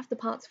 I don't have the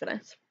parts for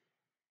this.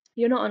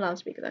 You're not on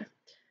loudspeaker though.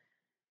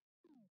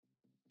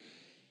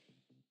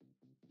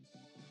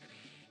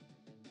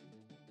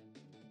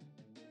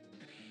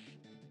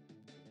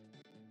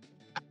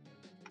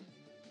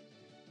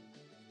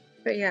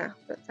 But yeah,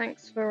 but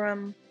thanks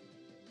for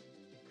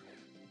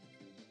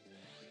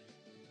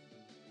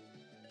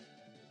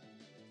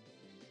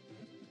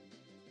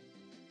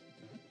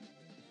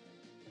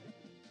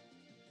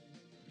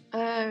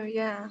Oh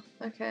yeah,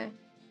 okay.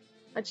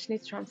 I just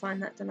need to try and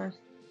find that, don't I?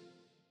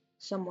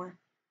 Somewhere.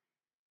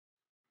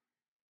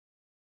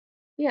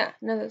 Yeah,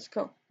 no, that's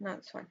cool. No,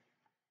 that's fine.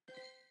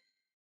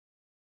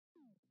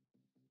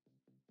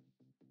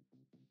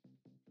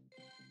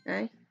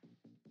 Okay.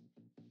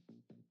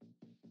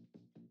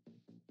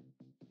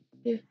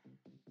 Yeah.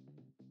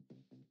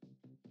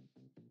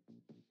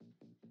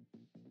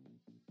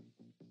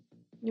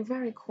 You're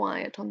very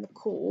quiet on the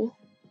call.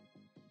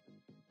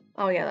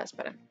 Oh yeah, that's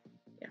better.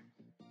 Yeah.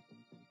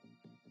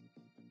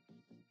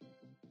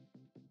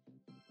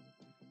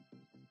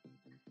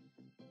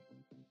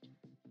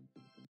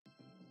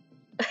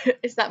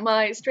 Is that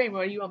my stream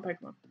or are you on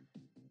Pokemon?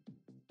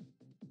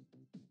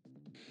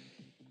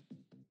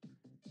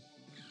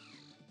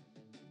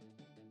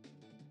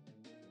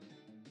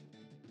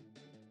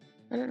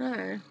 I don't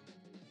know.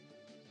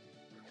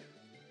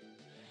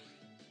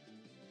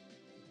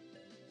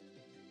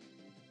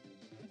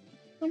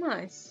 Oh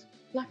nice.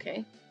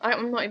 Lucky.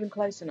 I'm not even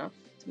close enough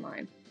to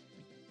mine.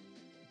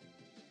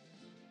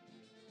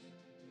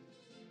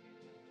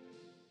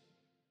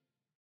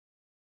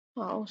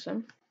 Oh,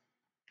 awesome.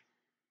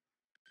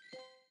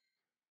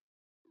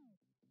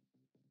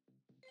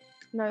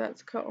 No,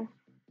 that's cool.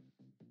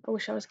 I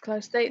wish I was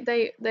close.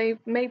 They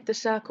made the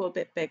circle a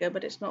bit bigger,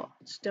 but it's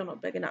still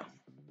not big enough.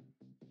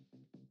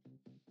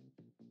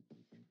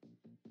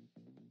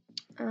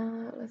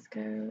 Let's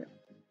go.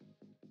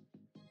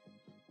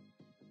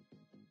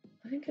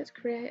 I think it's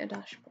create a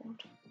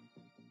dashboard.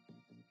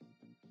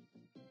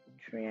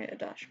 Create a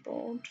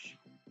dashboard.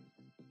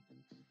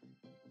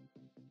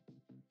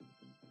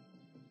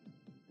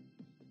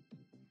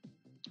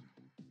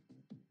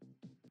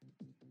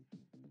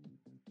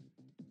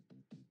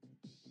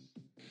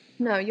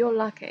 No, you're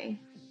lucky.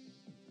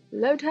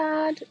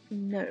 Lotad,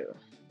 no.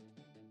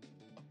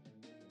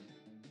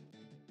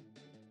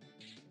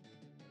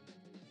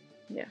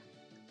 Yeah.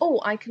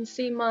 Oh, I can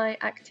see my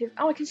active.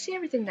 Oh, I can see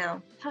everything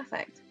now.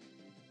 Perfect.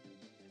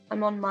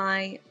 I'm on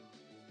my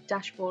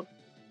dashboard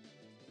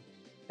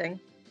thing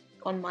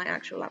on my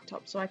actual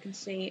laptop, so I can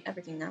see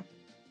everything now.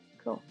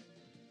 Cool.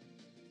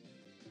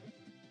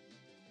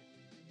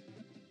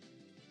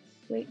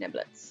 Sweet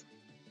niblets.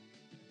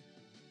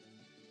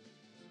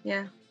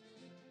 Yeah.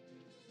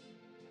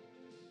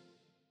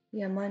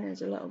 Yeah, mine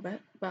is a little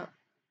bit, but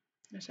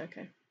it's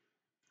okay.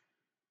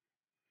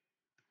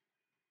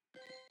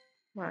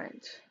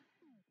 Right.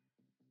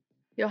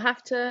 You'll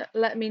have to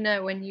let me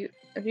know when you...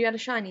 Have you had a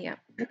shiny yet?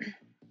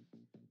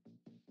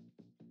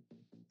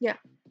 Yeah.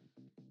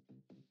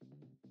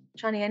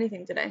 Shiny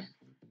anything today?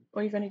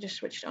 Or you've only just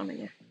switched on,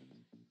 haven't you?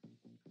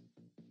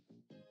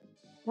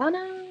 Oh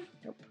no!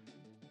 Nope.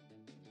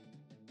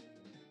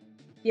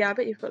 Yeah, I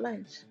bet you've got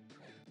loads.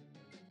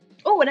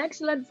 Oh, an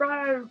excellent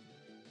throw!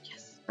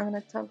 Yes, I'm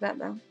gonna tag that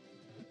down.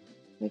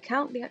 We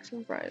count the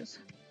excellent throws.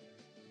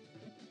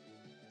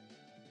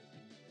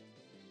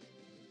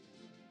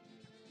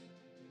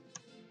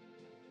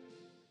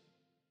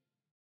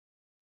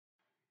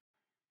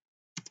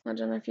 I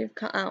don't know if you've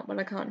cut out, but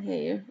I can't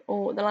hear you.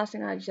 Or the last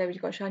thing I heard you say was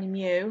you got a shiny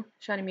Mew.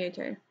 Shiny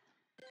Mewtwo.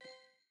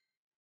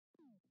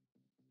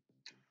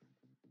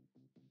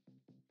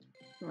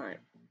 Right.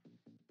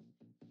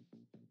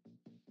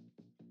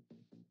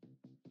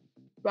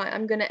 Right,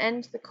 I'm gonna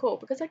end the call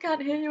because I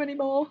can't hear you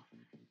anymore.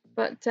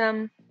 But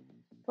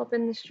pop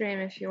in the stream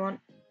if you want.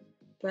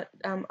 But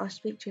I'll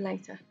speak to you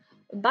later.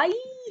 Bye!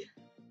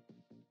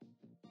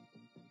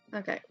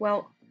 Okay,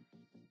 well,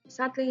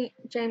 sadly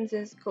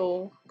James's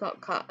call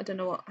got cut. I don't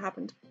know what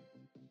happened.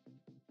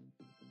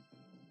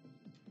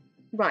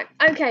 Right,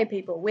 okay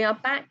people, we are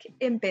back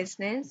in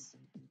business.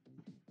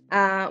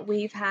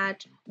 We've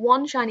had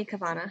one shiny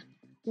Carvanha,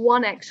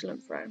 one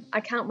excellent throw.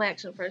 I count my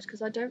excellent throws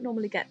because I don't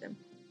normally get them.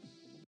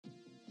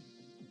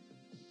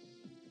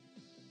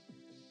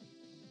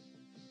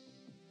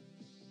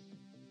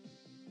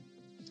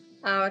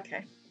 Oh,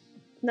 okay.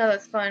 No,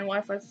 that's fine.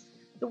 Wi-Fi's...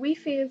 The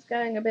Wi-Fi is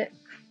going a bit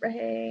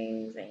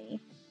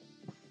crazy.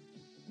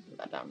 Put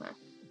that down there.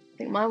 I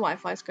think my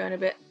Wi-Fi's going a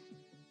bit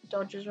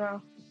dodgy as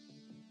well.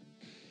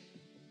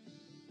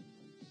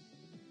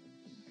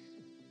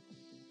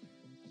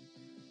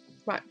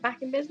 Right,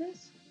 back in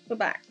business? We're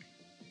back.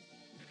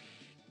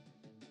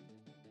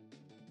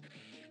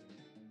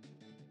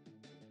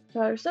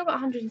 So, I've still got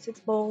 106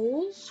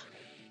 balls.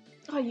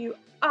 Oh, you...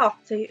 Oh,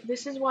 see,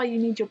 this is why you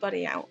need your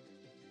buddy out.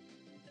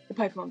 The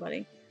Pokemon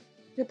buddy.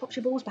 It pops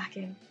your balls back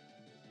in.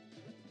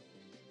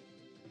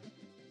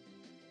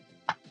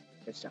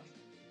 Good stuff.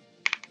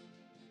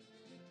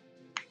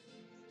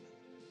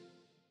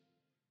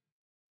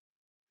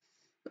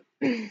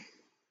 Okay.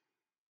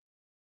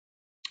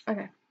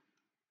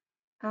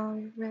 Are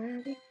you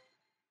ready?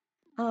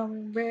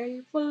 I'm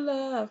ready for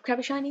love.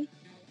 Crabby shiny?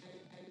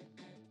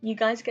 You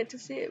guys get to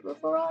see it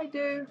before I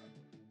do.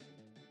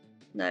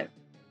 No.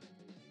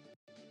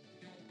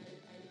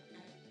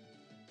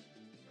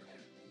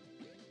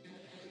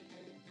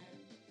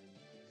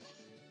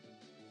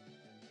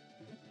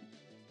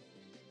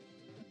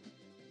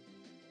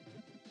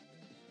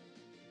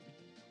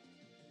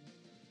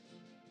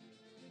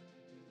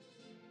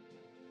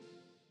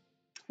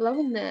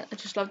 I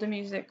just love the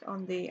music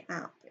on the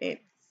app.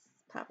 It's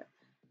perfect.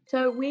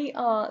 So we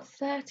are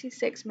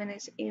 36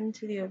 minutes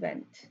into the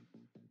event,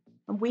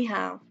 and we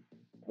have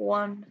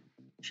one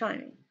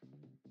shiny,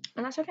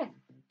 and that's okay.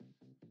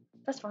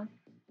 That's fine.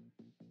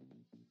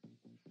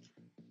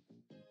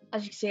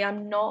 As you can see,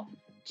 I'm not.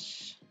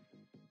 See,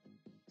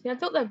 I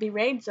thought there'd be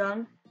raids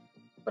on,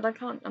 but I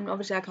can't. I mean,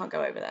 obviously, I can't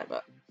go over there,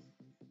 but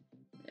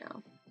yeah.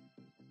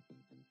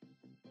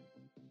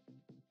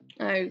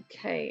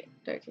 Okay,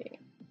 okay.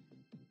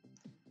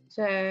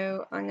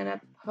 So I'm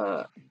gonna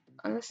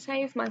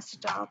save my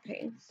star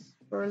piece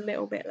for a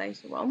little bit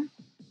later on.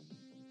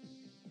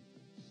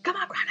 Come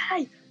on,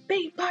 Granny!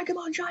 Beat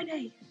Pokemon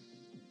Shiny!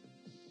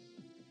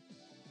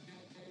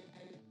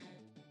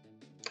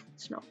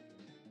 It's not.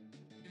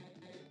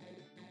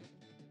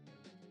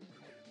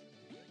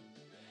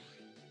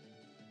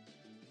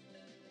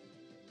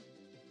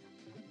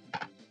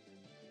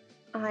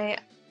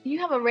 You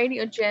have a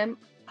radio gym.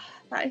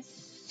 That is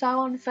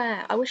so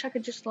unfair. I wish I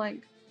could just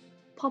like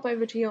pop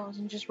over to yours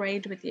and just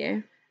raid with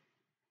you.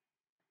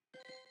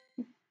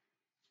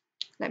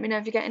 Let me know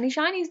if you get any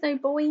shinies though,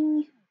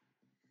 boy.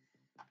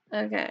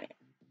 Okay.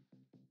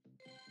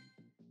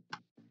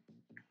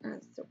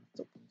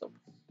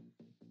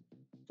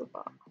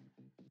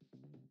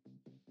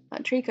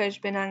 That Trico's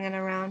been hanging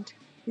around.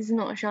 He's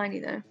not a shiny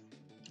though.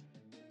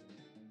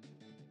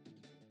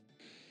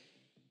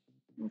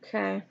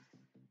 Okay.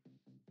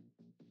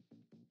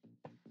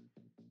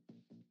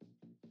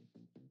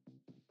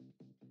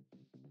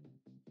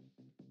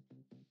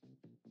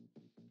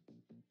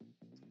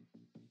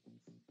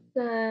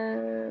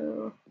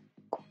 So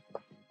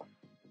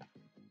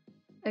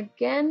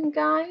again,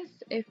 guys,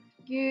 if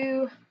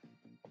you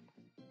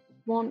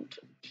want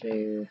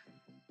to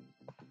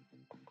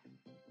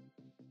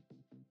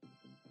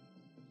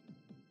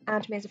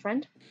add me as a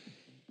friend,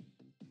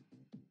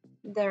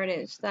 there it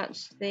is.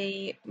 That's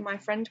my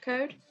friend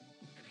code.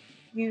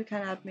 You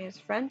can add me as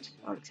a friend.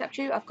 I'll accept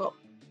you. I've got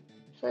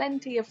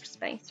plenty of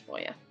space for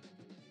you.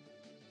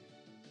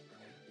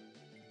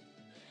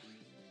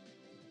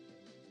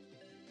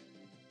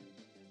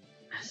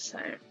 So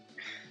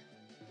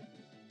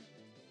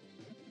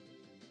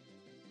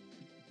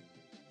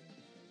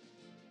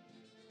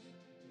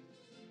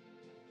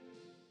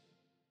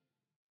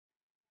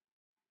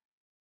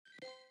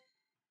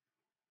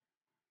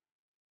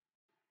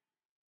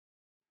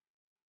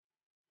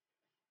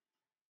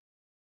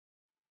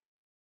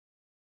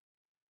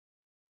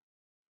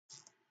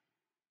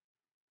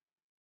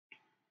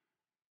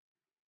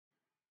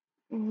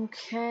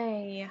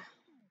Okay.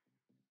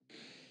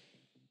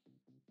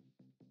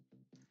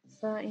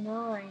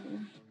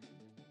 39.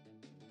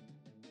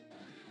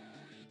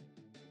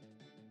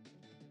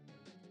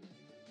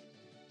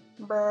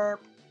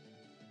 Burp.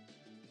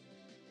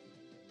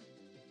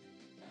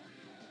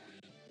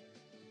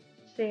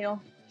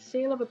 Seal.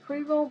 Seal of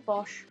approval,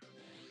 Bosch.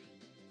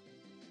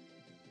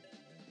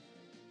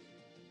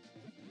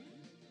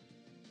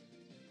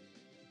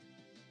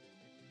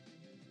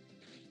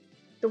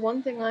 The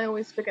one thing I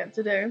always forget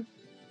to do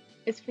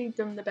is feed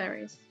them the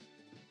berries.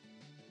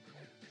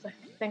 Because I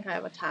think I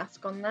have a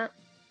task on that.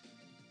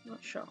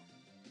 Not sure.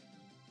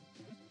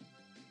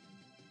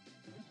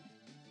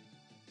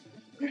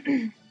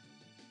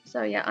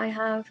 So yeah, I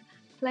have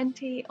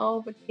plenty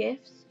of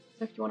gifts.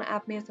 So if you want to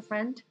add me as a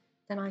friend,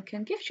 then I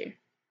can gift you.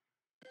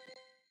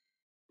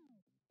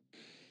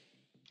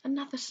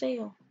 Another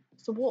seal.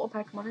 It's a water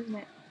Pokemon, isn't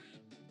it?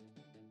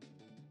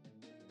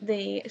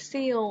 The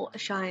seal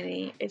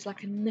shiny is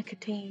like a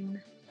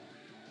nicotine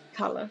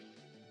colour.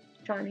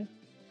 Shiny.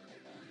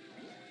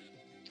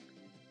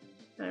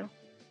 No.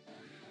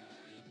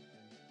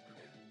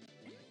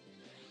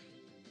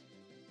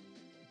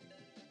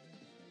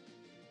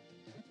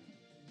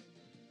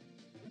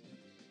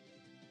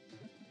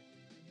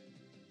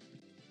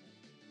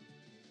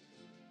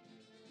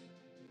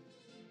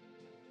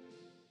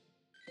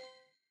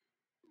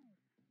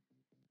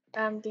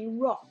 And the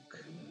rock.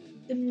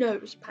 The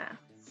nose paths.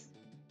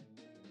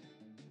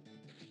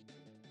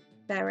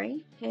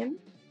 Berry, him.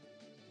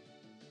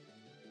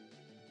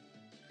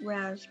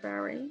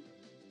 Raspberry.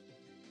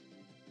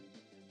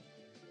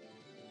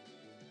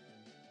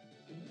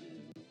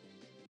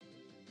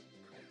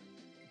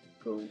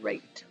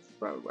 Great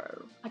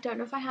thrower. I don't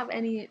know if I have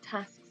any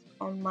tasks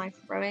on my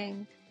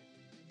throwing,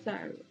 so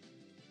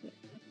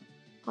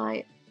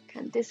I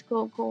can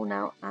Discord call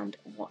now and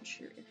watch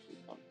you if you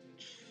want.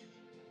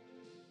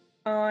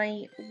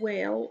 I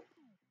will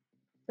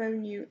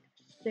phone you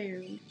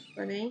soon,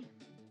 buddy.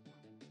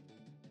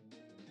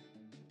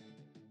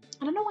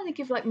 I don't know why they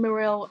give like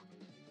Morel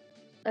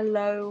a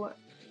low.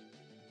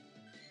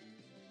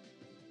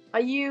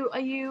 Are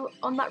you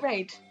on that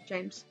raid,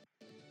 James?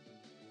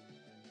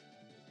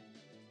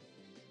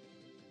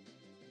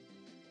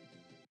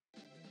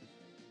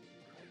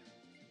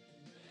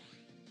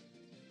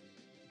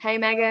 Hey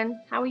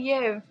Megan, how are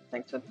you?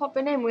 Thanks for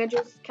popping in. We're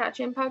just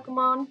catching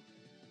Pokemon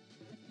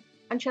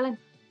and chilling.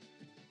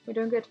 We're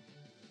doing good.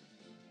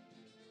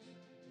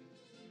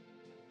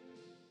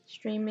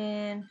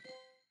 Streaming.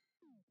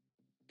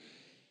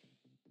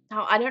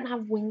 Now I don't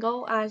have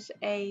Wingull as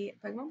a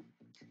Pokemon.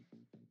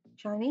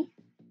 Shiny.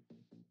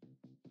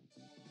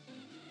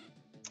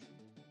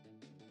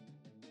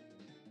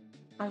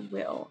 I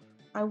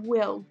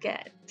will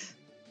get.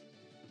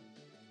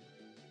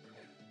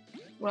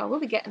 Well, we'll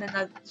be getting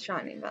another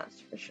shiny, that's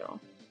for sure.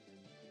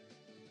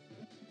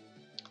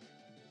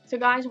 So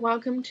guys,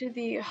 welcome to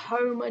the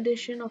home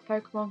edition of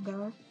Pokemon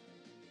Go.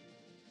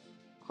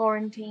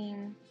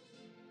 Quarantine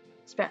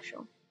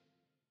special.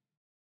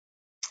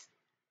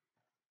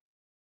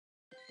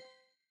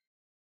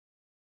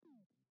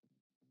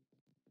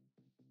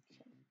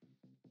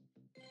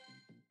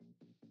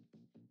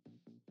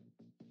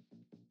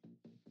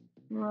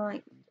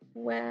 Right,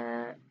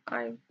 where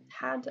I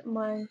had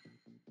my...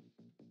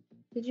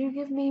 Did you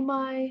give me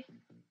my...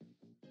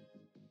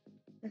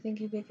 I think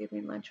you did give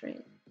me my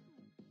treat.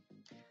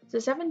 So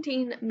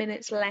 17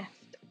 minutes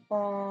left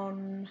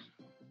on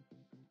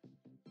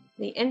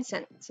the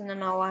Incense, and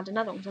then I'll add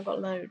another one because I've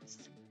got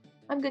loads.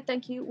 I'm good,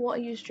 thank you. What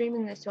are you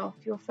streaming this off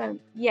your phone?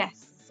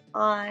 Yes,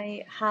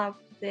 I have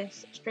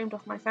this streamed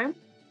off my phone.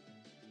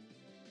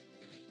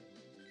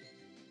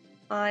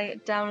 I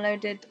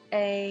downloaded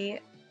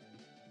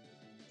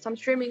so I'm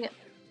streaming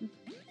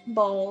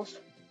balls.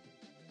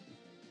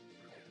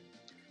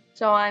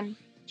 So I'm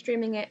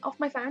streaming it off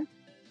my phone,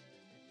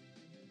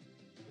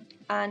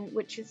 and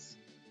which is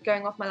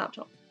going off my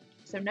laptop.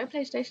 So no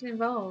PlayStation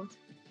involved.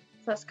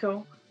 So that's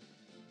cool.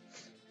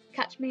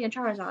 Catch me a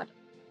Charizard.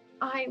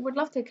 I would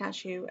love to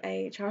catch you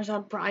a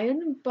Charizard,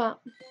 Brian, but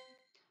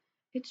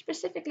it's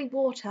specifically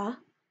water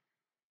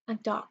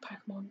and dark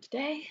Pokemon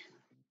today.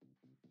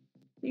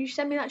 You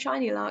send me that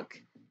shiny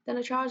luck, then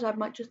a Charizard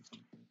might just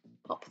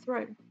pop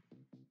through.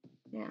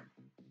 Yeah.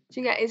 So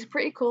yeah, it's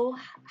pretty cool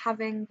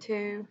having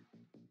to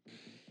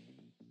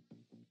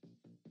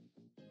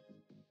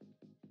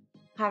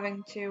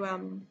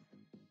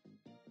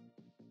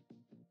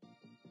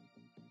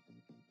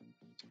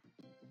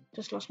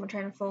just lost my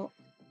train of thought.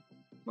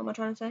 What am I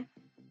trying to say?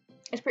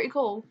 It's pretty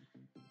cool.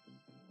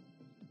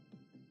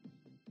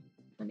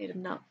 I need a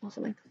nut or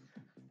something.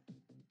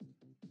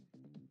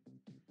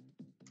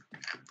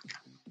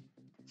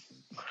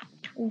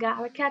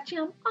 Gotta catch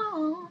 'em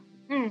all.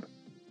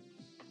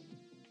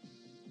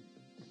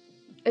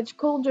 It's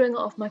cool doing it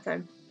off my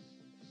phone.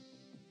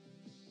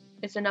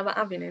 It's another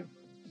avenue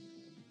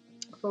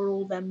for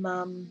all them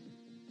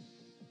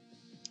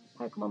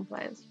Pokemon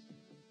players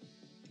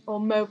or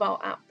mobile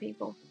app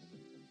people.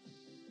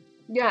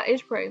 Yeah,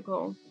 it's pretty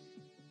cool.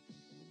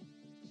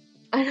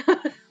 I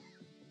know.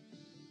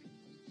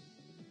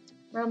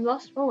 I'm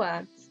lost for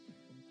words.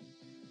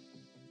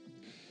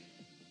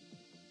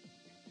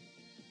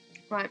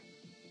 Right.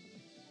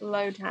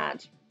 Load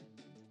had.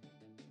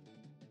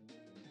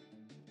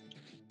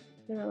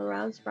 Another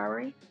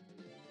raspberry.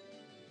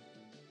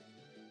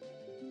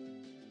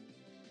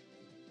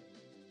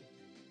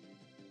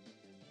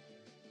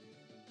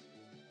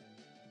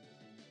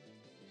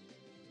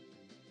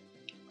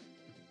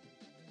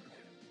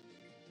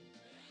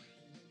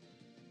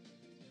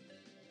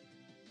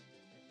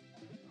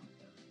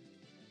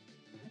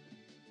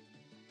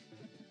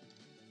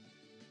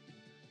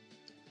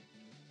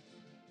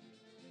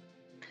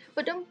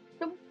 But don't.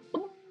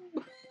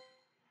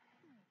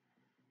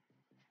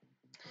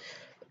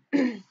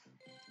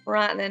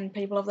 Right then,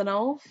 people of the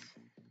north.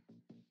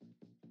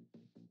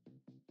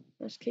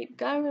 Let's keep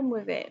going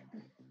with it.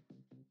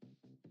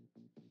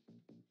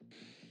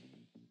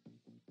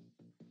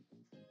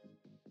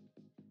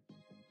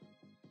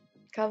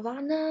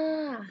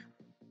 Carvanha!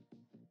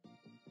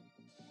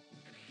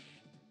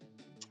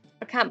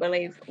 I can't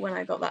believe when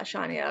I got that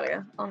shiny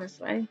earlier,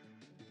 honestly.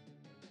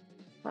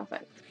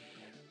 Perfect.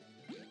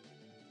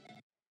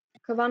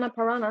 Carvanha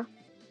Piranha.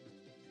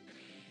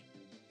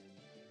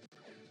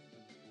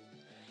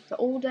 So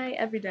all day,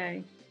 every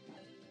day.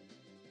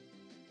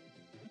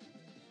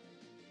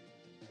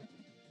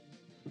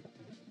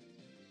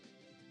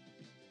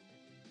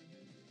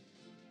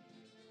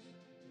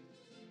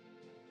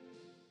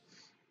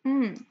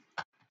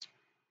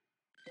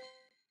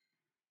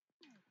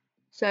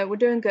 So we're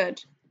doing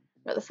good.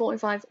 We're at the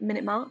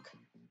 45-minute mark.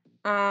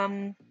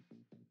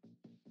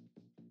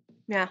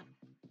 Yeah.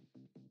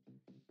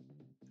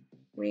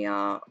 We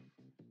are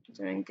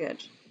doing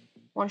good.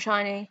 One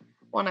shiny,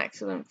 one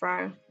excellent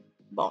throw.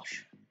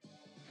 Bosh.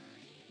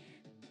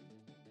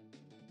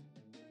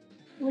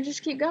 We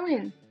just keep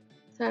going.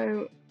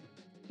 So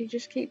you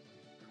just keep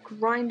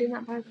grinding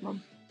that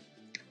Pokemon.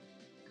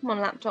 Come on,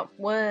 laptop,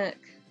 work.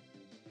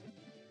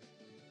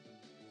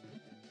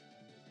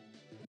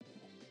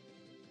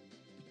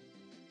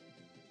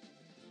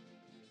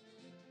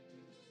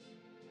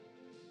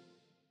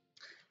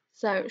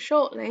 So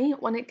shortly,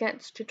 when it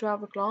gets to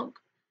 12 o'clock,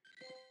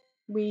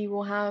 we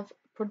will have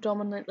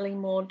predominantly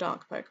more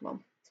dark Pokemon.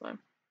 So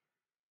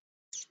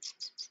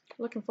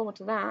looking forward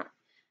to that,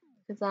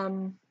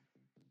 because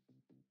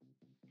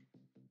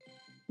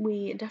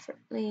we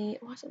definitely.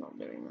 Why is it not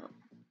doing that?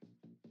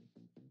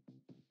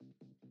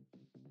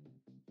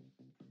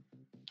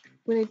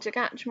 We need to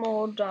catch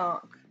more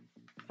dark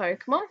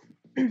Pokemon.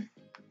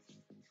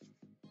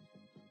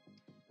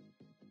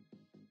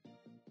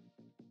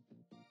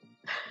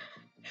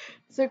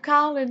 So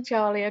Carl and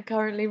Charlie are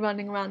currently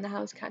running around the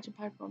house catching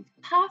Pokemon.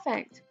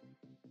 Perfect.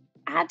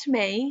 Add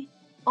me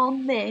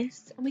on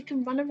this and we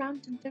can run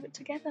around and do it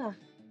together.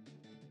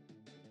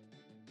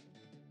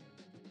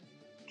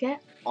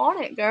 Get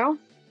on it, girl.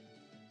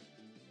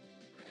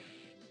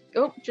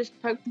 Oh, just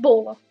poked the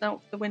ball off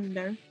out the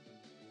window.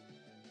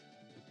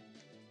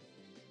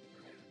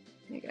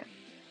 There you go.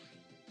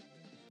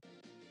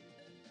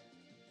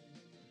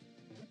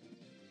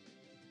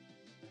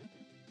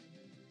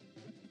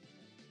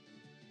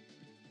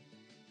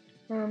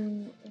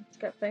 Let's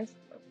get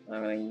Facebook.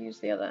 I'm going to use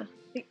the other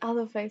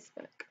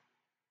Facebook.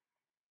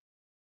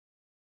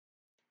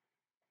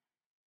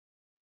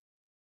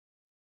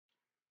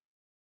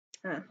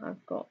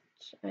 I've got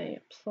a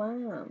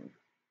plan.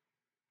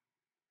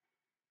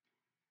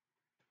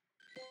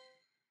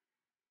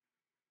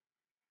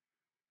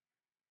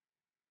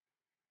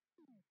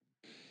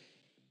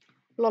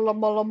 Lola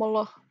mola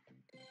mola.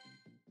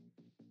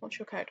 What's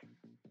your code?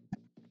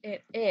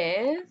 It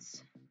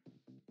is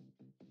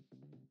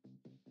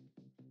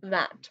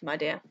that, my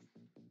dear.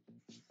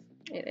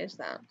 It is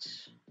that.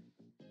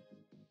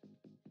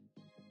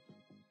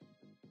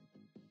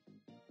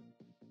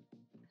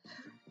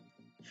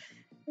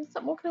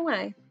 Stop walking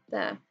away.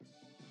 There.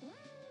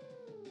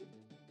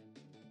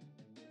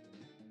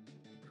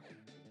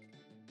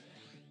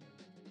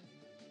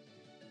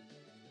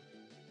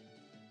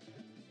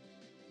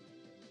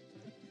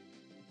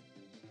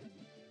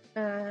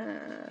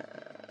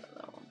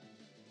 That one.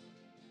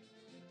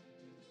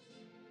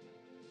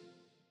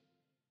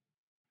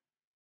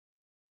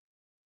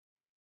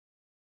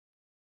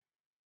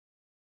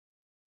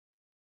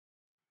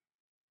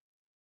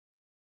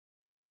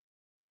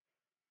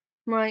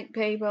 Right,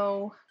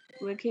 people.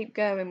 We'll keep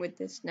going with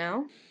this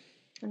now.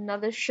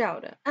 Another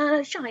shoulder.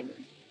 Shiny.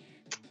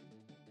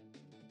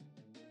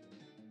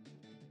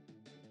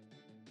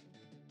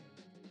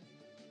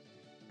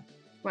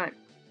 Right.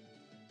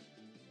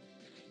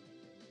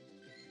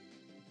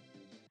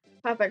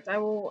 Perfect. I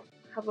will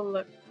have a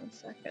look in a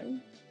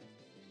second.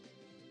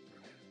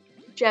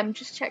 Gem,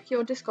 just check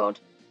your Discord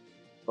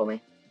for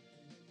me.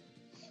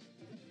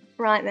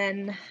 Right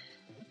then.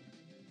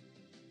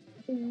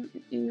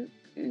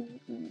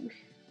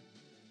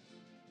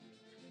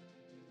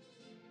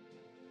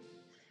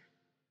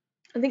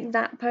 I think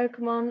that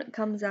Pokemon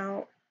comes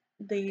out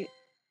the.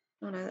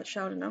 Oh no, that's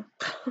Sheldon now.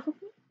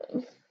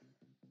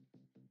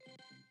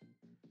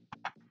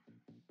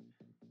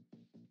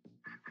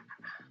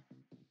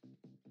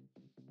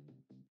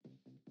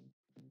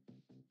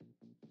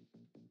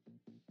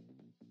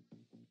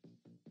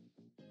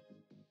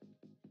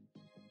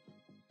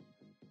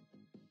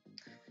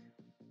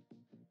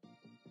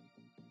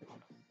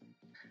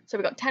 So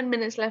we've got 10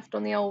 minutes left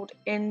on the old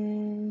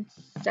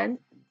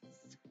Incense.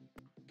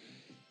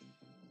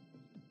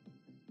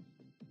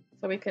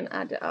 So we can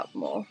add it up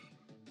more.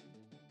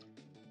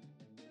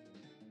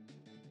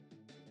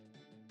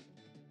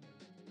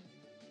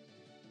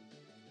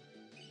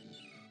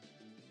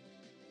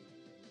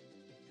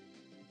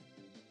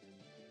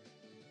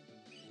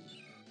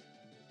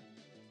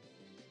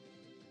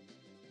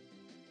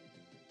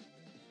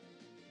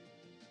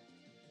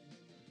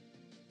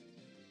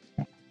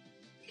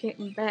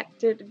 Getting back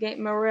to the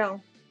game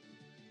Morel.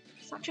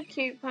 Such a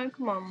cute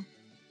Pokemon.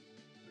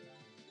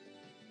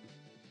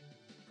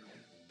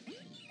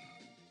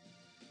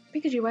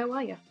 Pikachu, where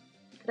were you?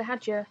 Could have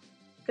had you.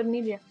 Could have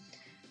needed you.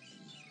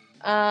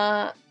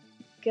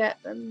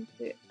 Get them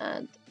to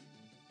add.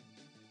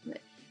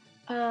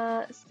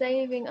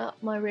 Saving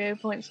up my Rio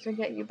points to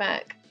get you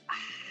back.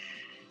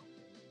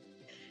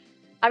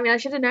 I mean, I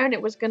should have known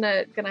it was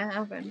gonna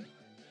happen.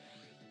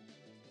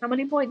 How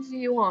many points are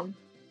you on?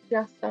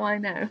 Just so I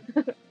know.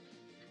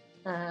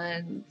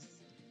 And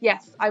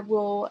yes, I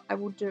will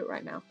do it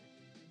right now.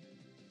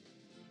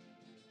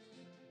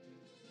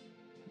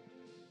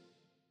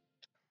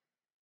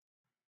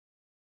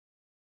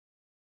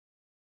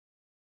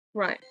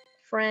 Right,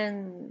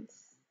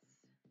 friends.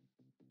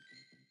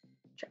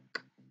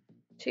 Check.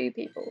 2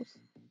 peoples.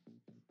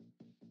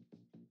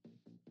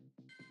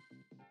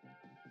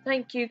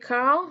 Thank you,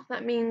 Carl.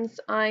 That means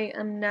I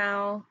am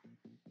now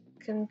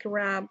can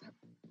grab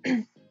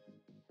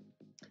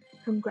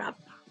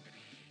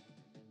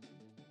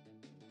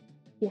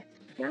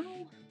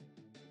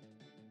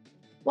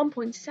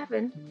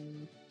 1.7.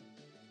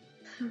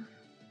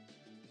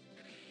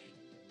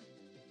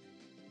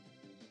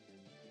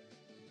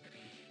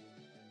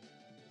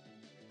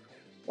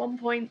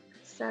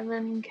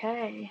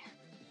 1.7k.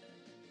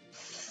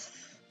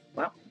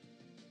 Well,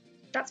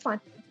 that's fine.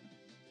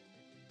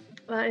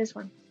 That is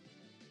fine.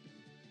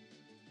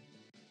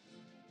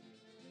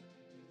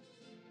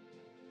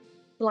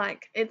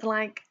 It's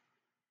like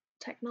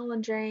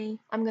technology.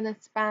 I'm gonna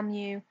spam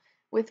you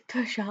with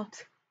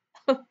push-ups.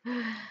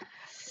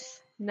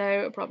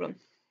 No problem.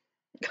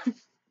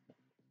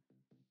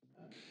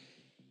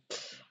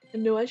 I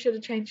knew I should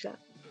have changed that.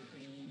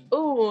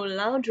 Oh,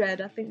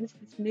 Loudred, I think this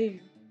is new.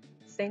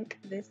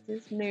 This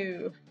is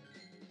new.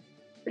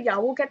 But yeah,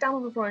 we'll get down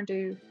on the floor and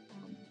do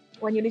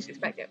when you least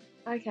expect it.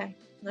 Okay,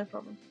 no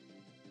problem.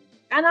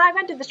 And I've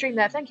ended the stream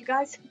there. Thank you,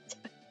 guys.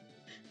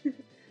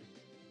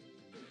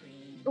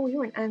 Oh,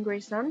 you're an angry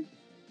son.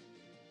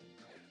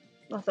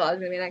 I thought I was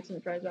going to be an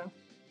excellent throw as well.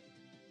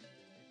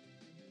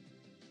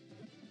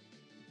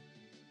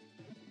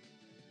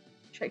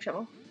 Shake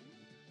shovel.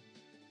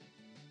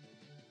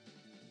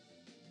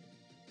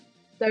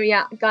 So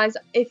yeah, guys,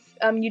 if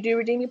you do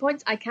redeem your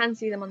points, I can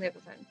see them on the other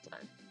phone. So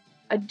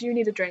I do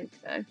need a drink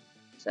though.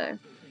 So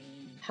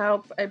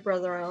help a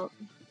brother out.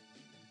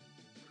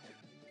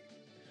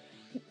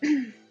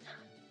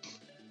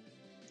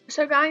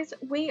 So guys,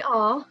 we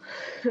are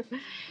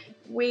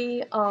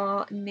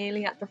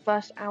nearly at the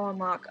first hour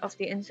mark of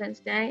the Incense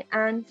day,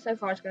 and so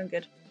far it's going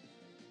good.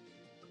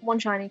 1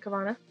 shiny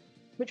Carvanha,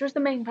 which was the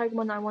main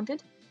Pokemon I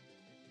wanted,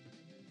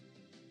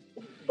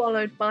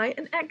 followed by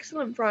an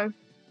excellent throw.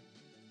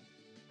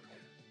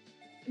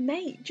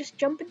 Mate, just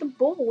jump in the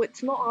ball.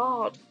 It's not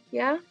hard,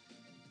 yeah?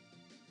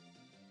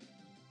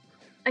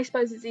 I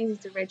suppose it's easy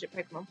to rage at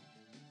Pokemon,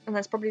 and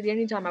that's probably the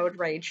only time I would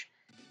rage.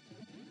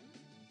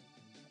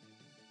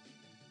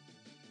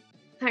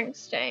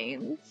 Thanks,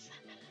 James.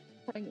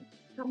 Thanks.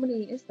 How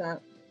many is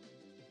that?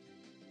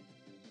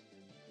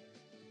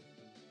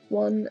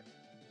 1,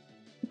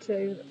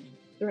 2,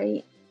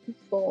 3,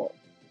 4,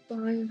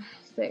 5,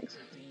 6,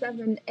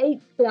 7,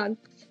 8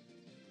 slugs.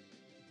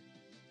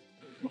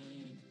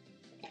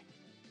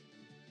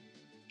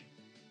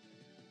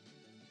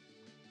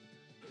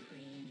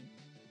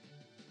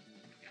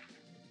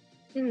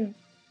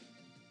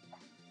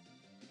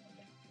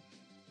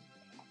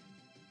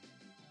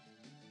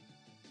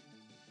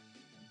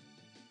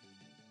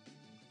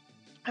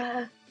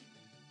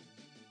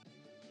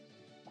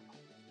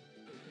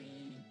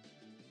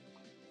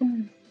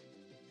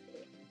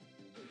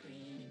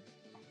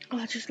 Oh,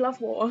 I just love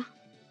water.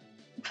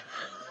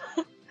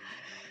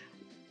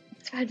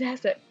 It's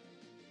fantastic.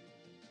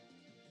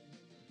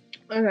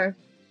 Okay.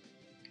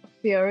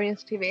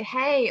 Furious TV.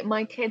 Hey,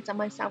 my kids and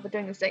myself are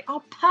doing this today.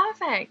 Oh,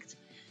 perfect.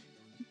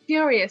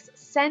 Furious,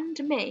 send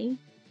me.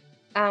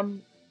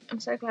 I'm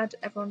so glad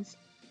everyone's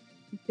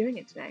doing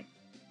it today.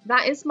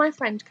 That is my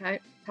friend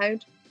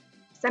code.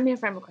 Send me a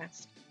friend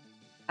request.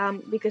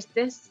 Because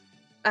this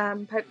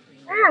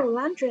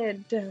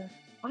Landred,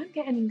 I'm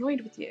getting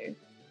annoyed with you.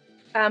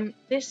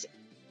 This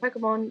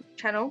Pokemon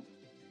channel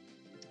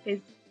is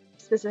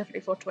specifically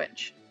for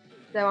Twitch,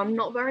 so I'm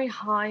not very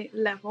high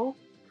level,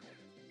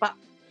 but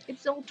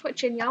it's all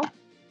twitching, y'all.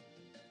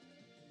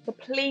 So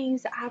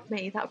please add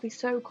me. That would be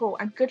so cool,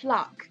 and good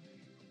luck.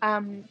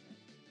 I've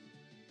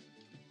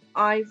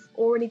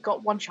already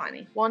got 1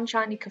 shiny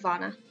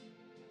Carvanha, and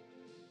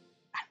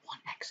 1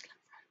 excellent.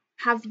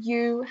 Have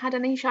you had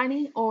any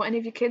shiny, or any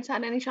of your kids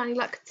had any shiny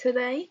luck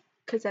today?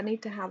 because I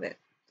need to have it.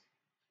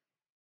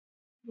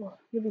 Well,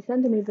 you'll be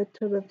sending me to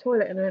the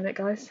toilet in a minute,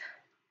 guys.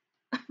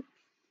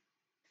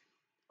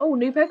 Oh,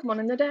 new Pokemon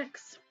in the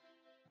decks.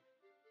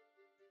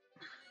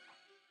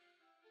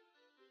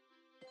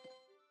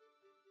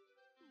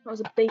 That was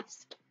a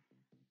beast.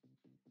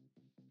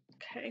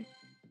 Okay.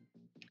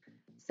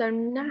 So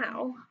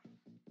now,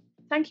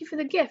 thank you for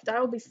the gift. I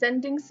will be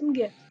sending some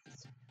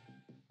gifts.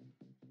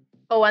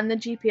 Oh, and the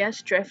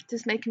GPS drift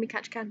is making me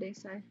catch candy,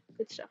 so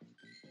good stuff.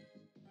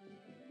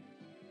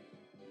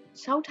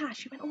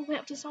 Saltash, you went all the way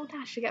up to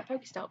Saltash to get a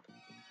Pokestop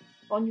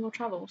on your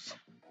travels.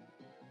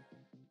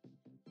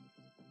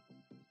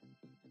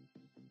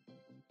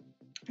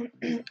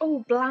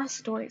 Oh,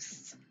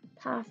 Blastoise.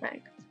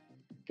 Perfect.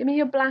 Give me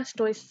your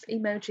Blastoise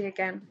emoji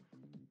again.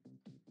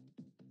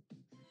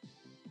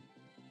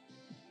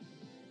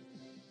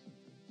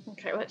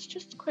 Okay, let's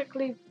just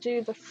quickly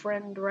do the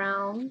friend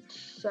round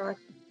so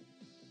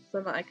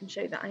that I can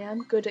show you that I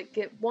am good at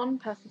one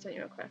person sent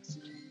you a request.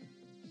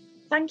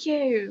 Thank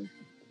you.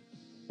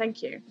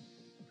 Thank you.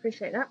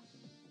 Appreciate that.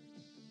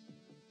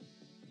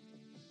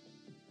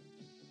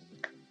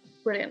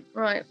 Brilliant.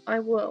 Right, I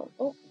will.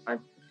 Oh, I've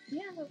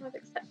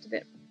accepted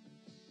it.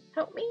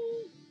 Help me.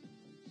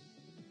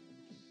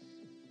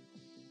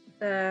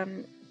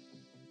 There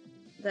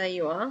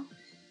you are.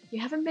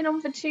 You haven't been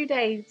on for 2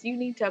 days. You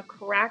need to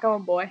crack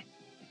on, boy.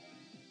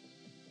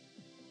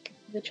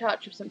 The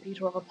Church of St.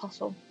 Peter of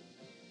Apostle.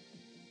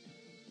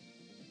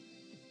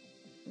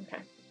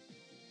 Okay.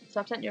 So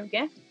I've sent you a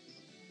gift.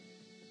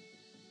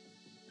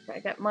 Gotta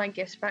get my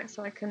gifts back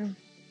so I can...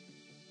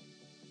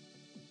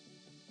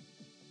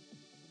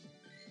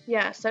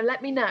 Yeah, so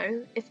let me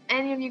know if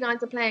any of you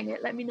guys are playing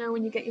it. Let me know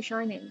when you get your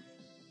shinies.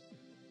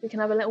 We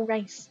can have a little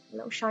race, a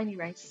little shiny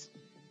race.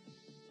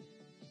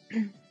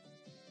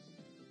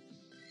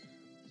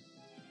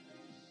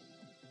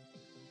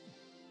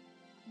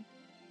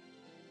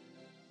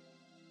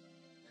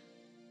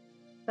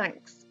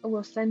 Thanks. I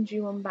will send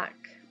you one back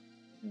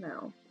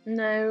now.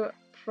 No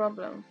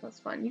problem. That's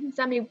fine. You can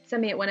send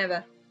me it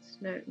whenever.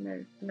 No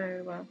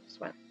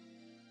sweat.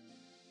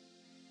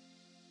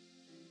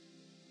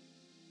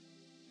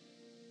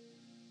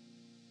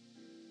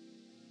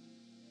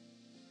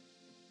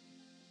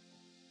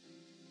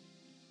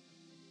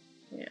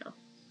 Yeah.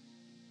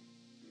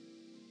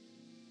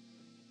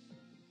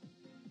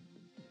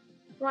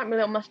 Right, my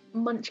little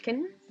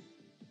munchkin.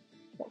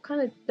 What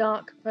kind of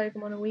dark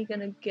Pokemon are we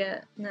gonna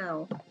get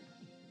now?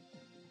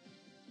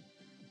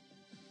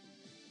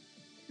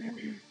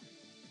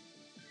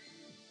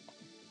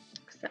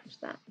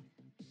 Accept that.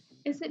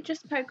 Is it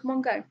just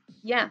Pokemon Go?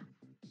 Yeah.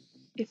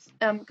 If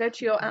go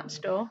to your app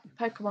store,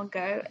 Pokemon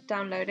Go,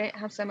 download it,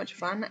 have so much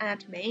fun,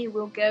 add me,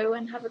 we'll go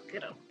and have a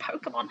good old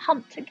Pokemon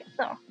hunt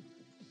together.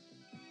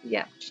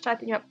 Yeah, just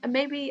typing you up. And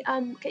maybe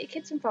get your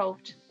kids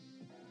involved.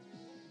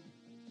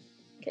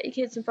 Get your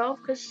kids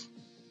involved because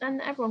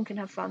then everyone can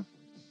have fun.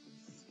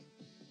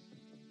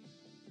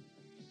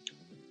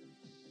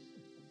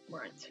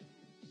 Right.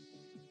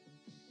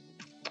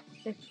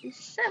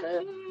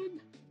 57.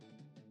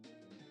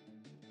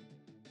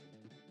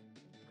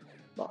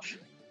 Bosh.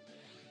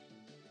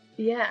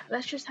 Yeah,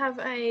 let's just have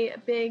a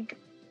big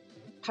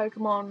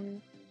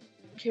Pokemon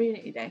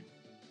community day.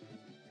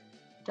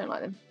 Don't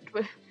like them.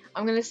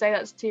 I'm gonna say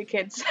that's to your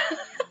kids.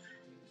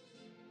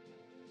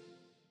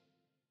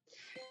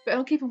 But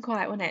it'll keep them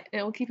quiet, won't it?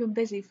 It'll keep them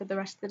busy for the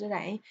rest of the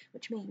day,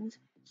 which means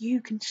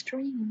you can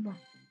stream.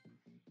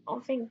 I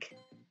think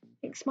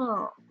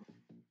smart.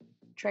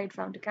 Trade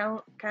found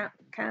account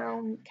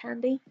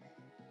candy.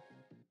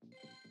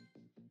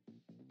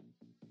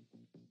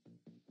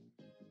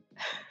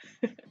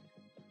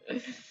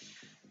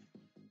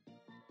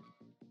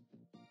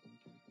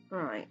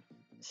 Right,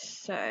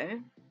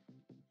 so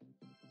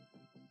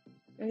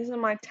these are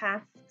my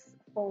tasks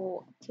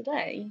for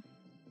today.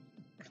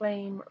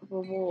 Claim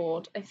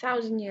reward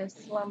 1,000-year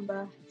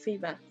slumber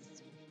fever.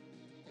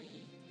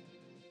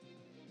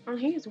 And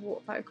he's a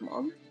water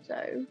Pokemon,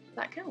 so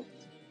that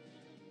counts.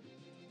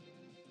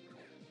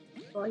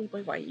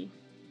 Bye.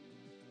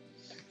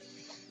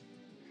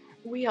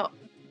 We are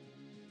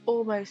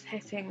almost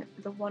hitting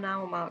the 1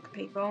 hour mark,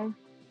 people.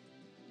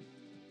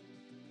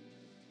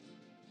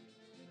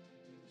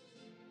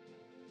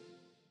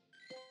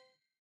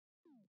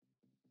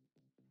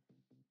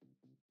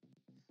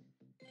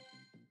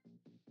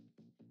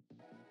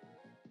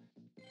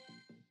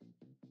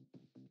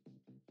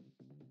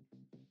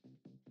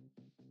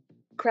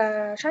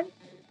 Crashing.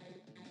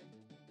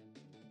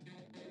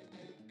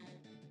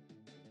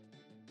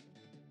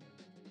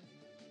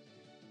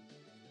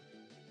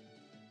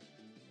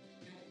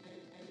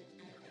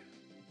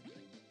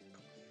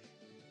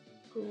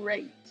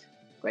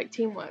 Great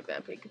teamwork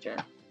there,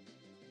 Pikachu.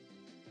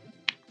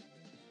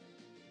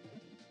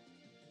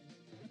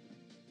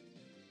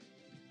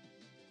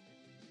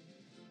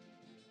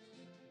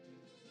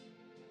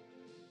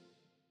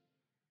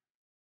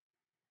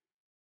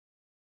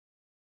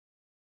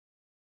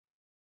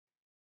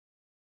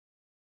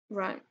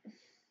 Right.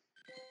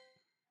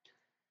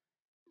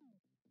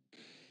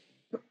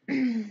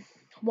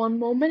 One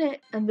more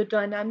minute and the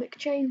dynamic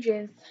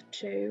changes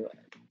to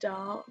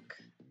dark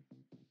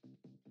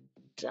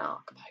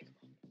Pokemon.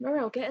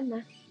 Marill, get in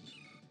there.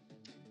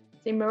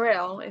 See,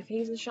 Marill, if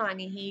he's a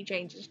shiny, he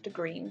changes to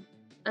green.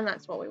 And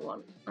that's what we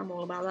want. I'm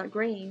all about that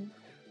green.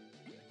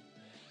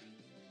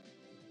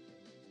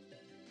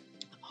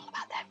 I'm all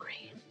about that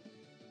green.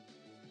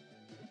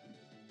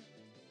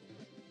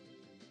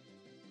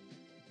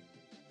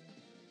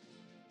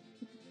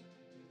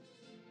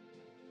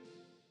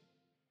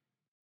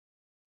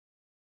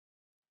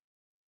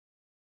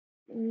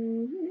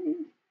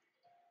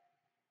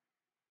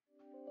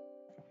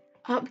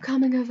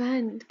 Upcoming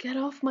event. Get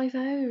off my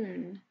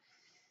phone.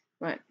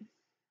 Right.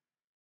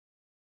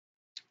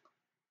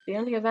 The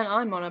only event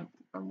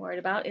I'm worried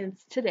about is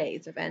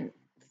today's event.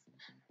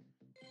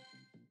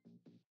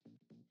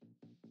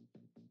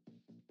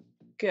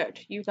 Good.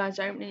 You guys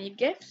are opening your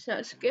gifts.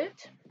 That's good.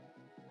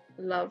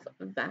 Love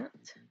that.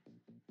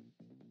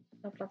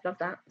 Love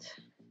that.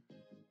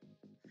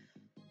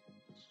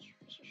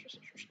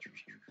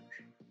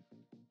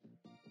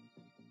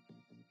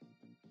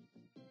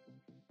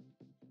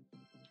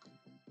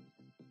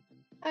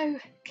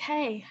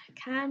 Okay.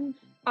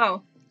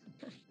 Oh.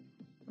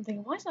 I'm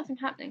thinking, why is nothing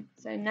happening?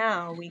 So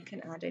now we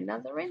can add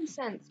another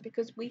incense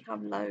because we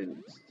have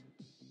loads.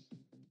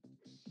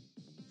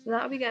 So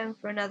that'll be going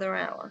for another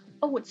hour.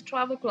 Oh, it's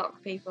 12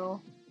 o'clock,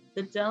 people.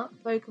 The dark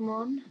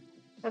Pokemon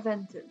have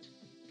entered.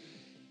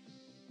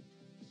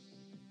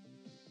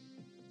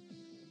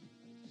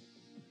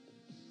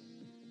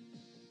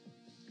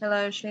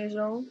 Hello,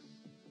 Schneasel.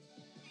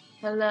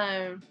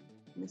 Hello,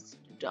 Mr.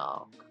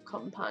 Dark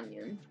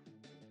Companion.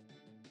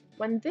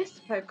 When this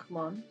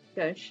Pokemon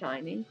goes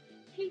shiny,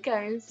 he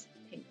goes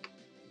pink.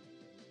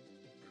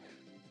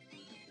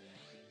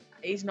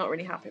 He's not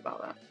really happy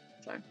about that,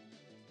 so.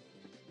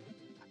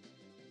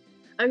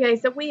 Okay,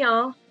 so we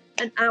are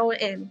an hour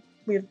in.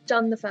 We've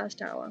done the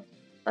first hour.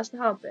 That's the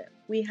hard bit.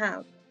 We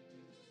have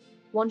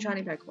one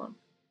shiny Pokemon,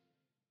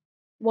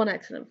 one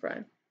excellent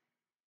throw.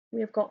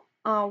 We have got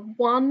our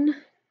one.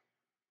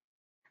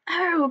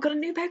 Oh, we've got a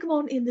new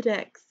Pokemon in the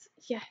decks.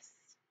 Yes.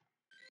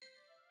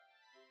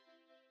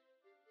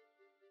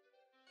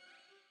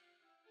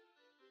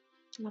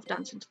 I love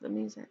dancing to the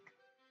music.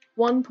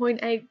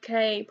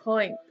 1.8k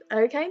points.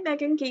 Okay,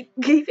 Megan, keep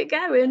it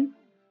going.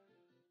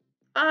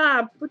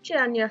 Ah,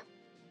 Buchanya.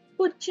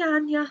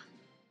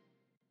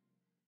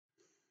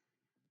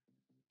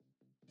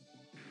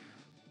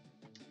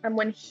 And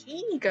when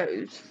he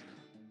goes,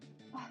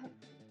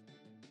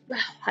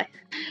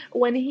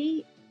 when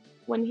he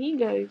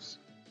goes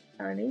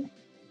shiny,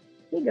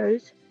 he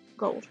goes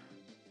gold.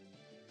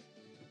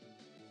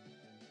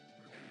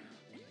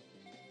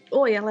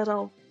 Oh, you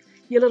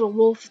little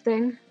wolf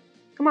thing.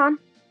 Come on.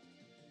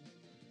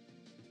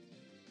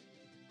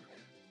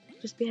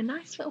 Just be a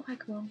nice little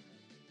Pokemon.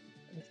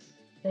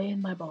 Stay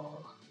in my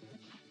ball.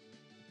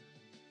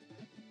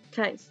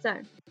 Okay, so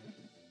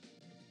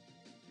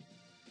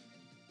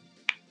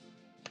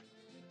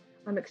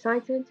I'm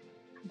excited.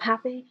 I'm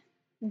happy.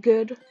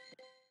 Good.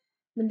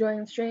 I'm enjoying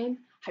the stream.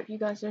 Hope you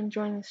guys are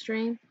enjoying the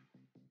stream.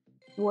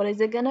 What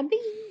is it gonna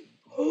be?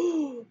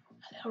 Oh,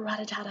 a little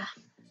Rattata.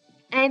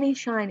 Any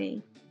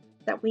shiny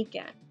that we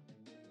get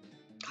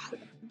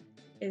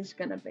is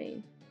gonna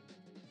be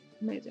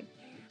amazing.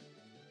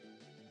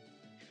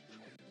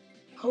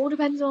 All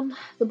depends on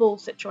the ball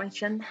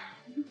situation.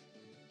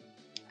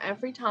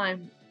 Every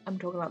time I'm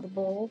talking about the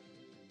ball,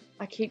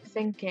 I keep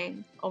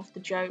thinking of the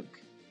joke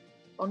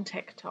on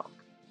TikTok.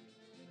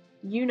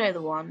 You know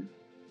the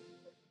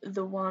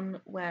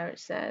one where it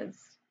says,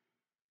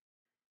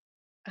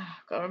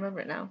 I've got to remember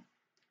it now.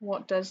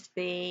 What does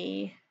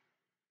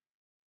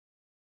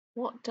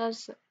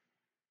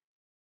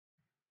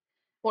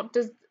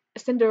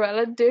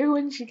Cinderella do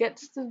when she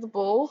gets to the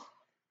ball?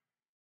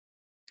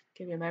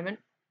 Give me a moment.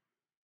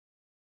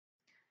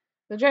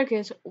 The joke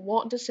is,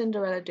 what does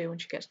Cinderella do when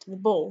she gets to the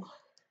ball?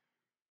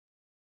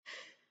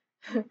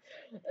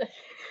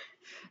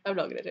 I'm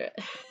not gonna do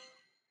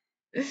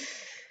it.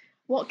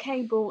 What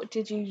cable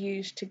did you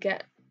use to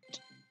get?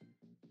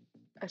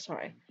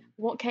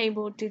 What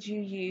cable did you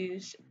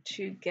use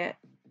to get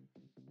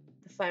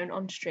the phone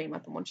on stream? I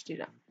don't want you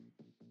to do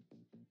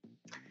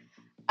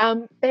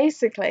that.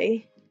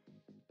 Basically,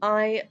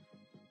 I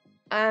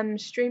am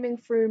streaming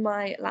through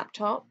my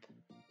laptop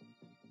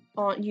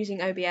on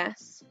using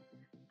OBS,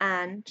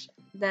 and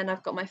then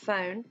I've got my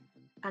phone,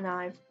 and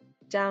I've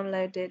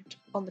downloaded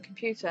on the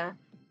computer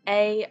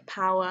a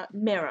power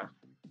mirror.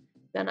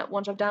 Then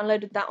once I've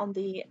downloaded that on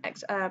the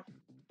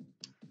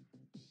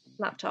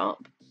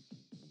laptop,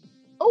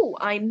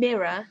 I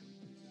mirror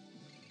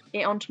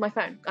it onto my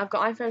phone. I've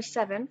got iPhone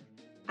 7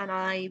 and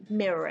I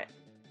mirror it.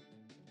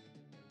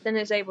 Then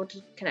it's able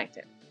to connect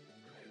it.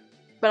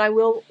 But I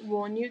will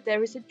warn you,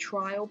 there is a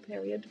trial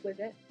period with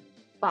it,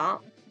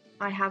 but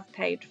I have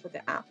paid for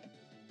the app.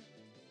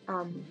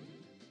 And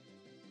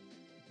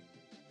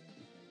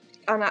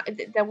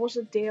there was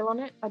a deal on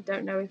it. I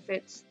don't know if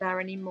it's there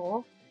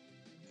anymore.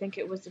 I think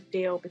it was a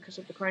deal because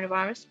of the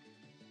coronavirus.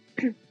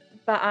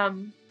 But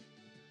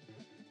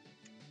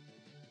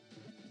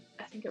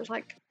think it was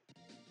like,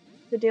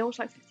 the deal was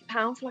like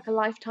 £50 for like a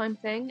lifetime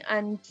thing,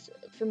 and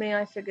for me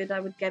I figured I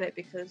would get it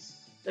because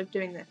of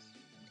doing this.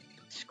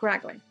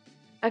 Scraggling.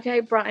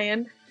 Okay,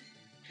 Brian,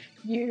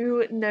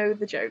 you know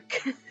the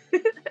joke.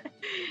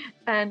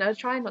 And I was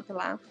trying not to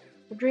laugh.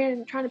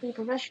 I'm trying to be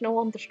professional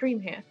on the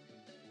stream here.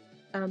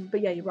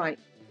 But yeah, you're right.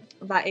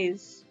 That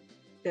is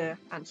the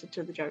answer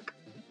to the joke.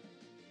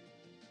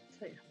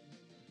 So yeah.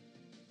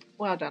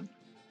 Well done.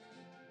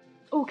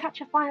 Oh,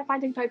 catch a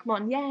firefighting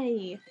Pokemon.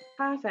 Yay!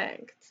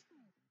 Perfect.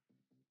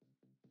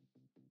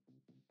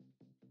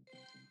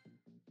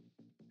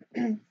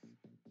 So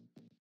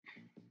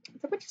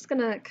we're just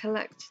gonna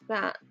collect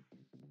that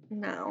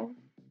now.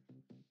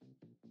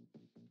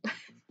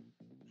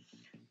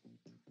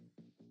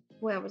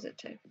 Where was it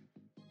to?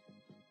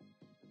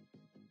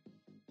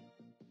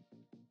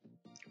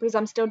 Because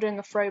I'm still doing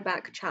a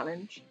throwback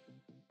challenge.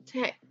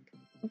 So,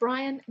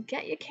 Brian,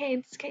 get your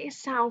kids, get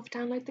yourself,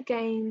 download the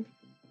game,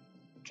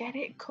 get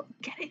it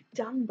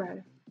done,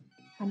 bro.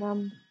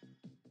 And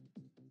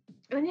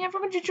then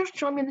everyone should just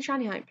join me in the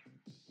shiny hype.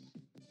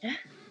 Yeah.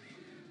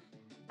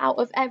 Out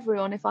of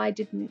everyone, if I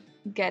didn't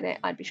get it,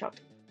 I'd be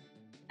shocked.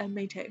 And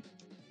me too.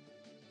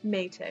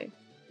 Me too.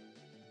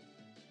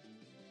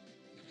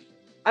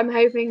 I'm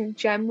hoping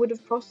Jem would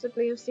have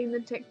possibly have seen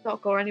the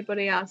TikTok, or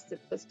anybody else that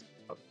was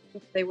TikTok,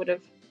 if they would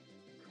have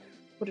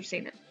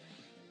seen it.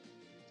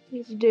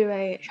 Need to do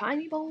a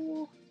shiny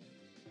ball.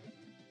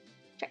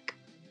 Check.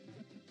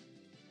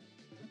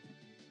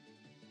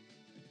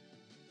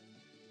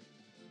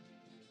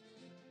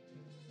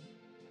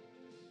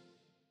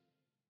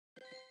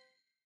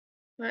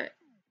 Right.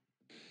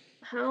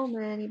 How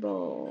many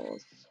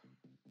balls?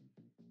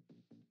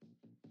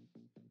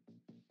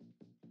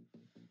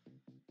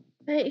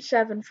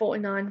 87,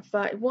 49,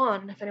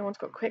 31. If anyone's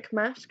got quick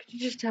maths, could you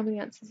just tell me the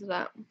answers to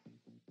that?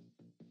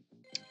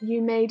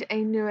 You made a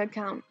new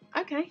account.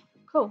 Okay,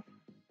 cool.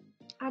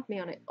 Add me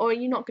on it. Or are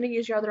you not going to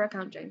use your other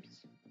account,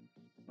 James?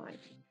 Right.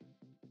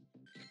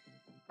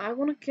 I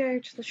want to go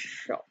to the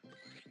shop.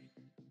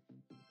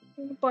 I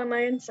want to buy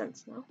my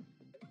incense now.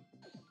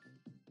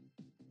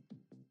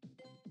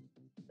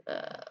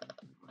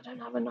 I don't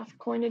have enough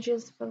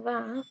coinages for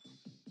that.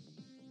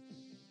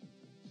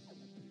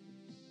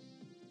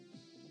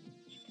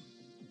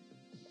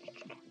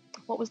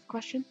 What was the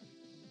question?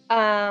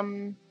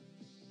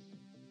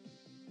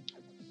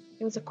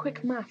 It was a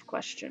quick math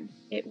question.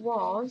 It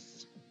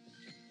was,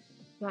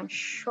 I'm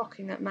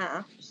shocking at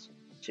maths,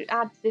 to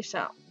add this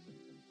up.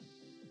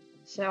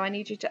 So I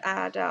need you to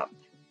add up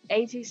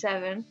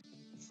 87,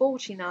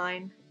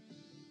 49,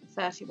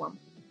 31.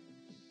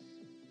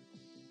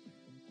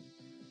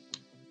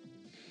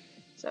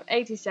 So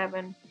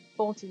 87,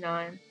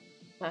 49,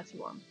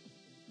 31.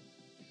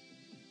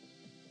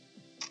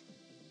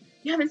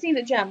 You haven't seen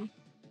it, Gem?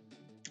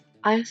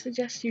 I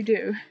suggest you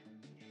do.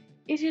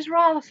 It is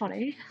rather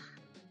funny.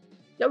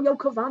 Yo,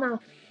 Carvanha!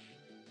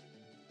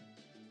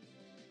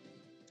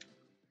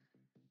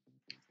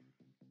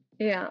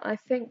 Yeah, I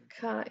think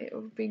it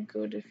would be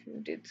good if you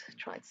did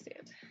try to see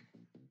it.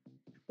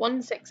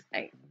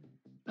 168.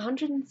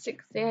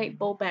 168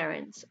 ball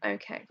bearings.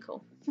 Okay,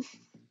 cool.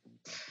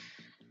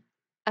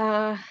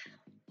 Right.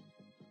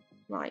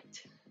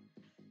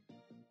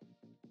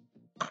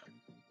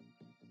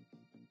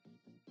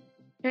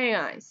 Hey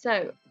guys,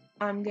 so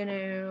I'm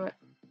gonna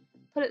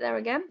put it there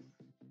again.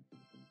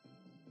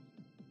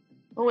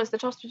 Oh, it's the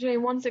toss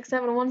between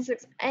 167 and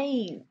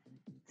 168.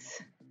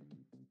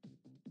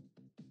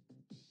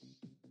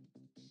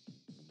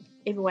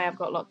 Either way, I've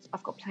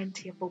got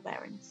plenty of ball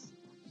bearings.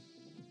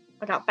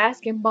 I got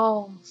basking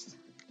balls.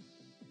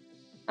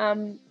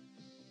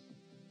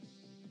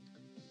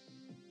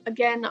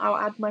 Again, I'll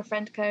add my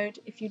friend code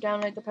if you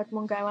download the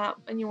Pokemon Go app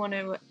and you want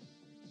to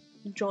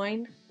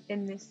join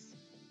in this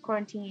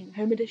quarantine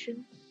home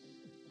edition.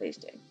 Please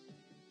do.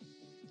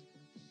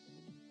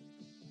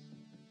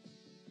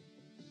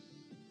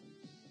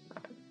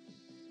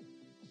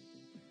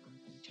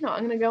 Do you know what?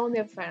 I'm gonna go on the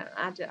other phone and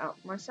add it up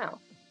myself.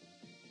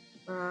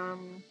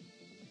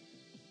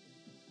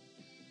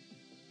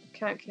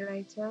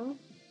 Calculator.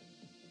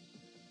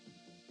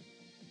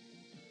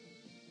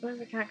 Where's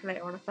the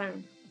calculator on a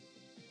phone?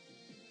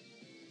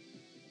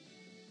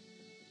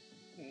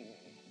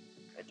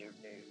 I don't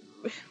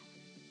know.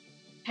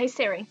 Hey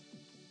Siri.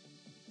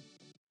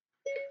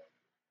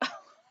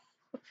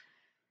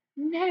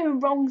 No,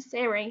 wrong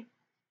Siri.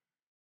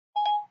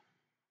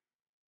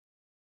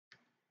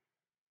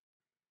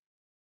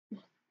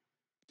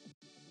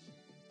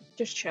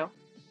 Just chill.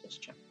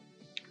 Just chill.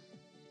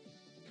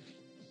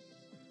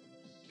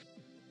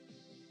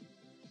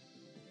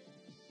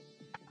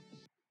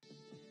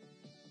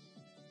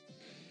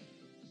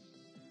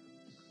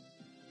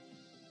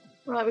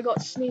 Right, we got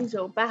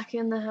Sneasel back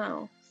in the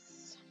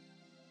house.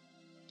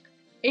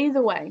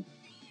 Either way,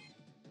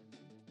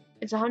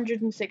 it's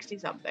 160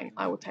 something.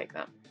 I will take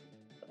that.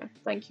 So,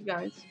 thank you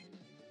guys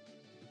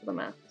for the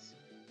maths.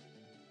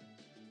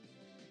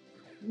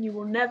 You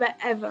will never,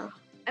 ever,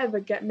 ever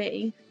get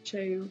me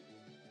to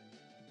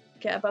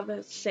get above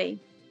a C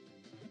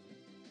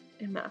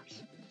in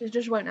maths. It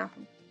just won't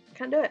happen. I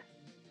can't do it.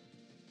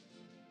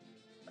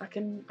 I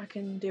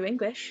can do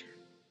English,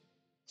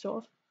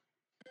 sort of.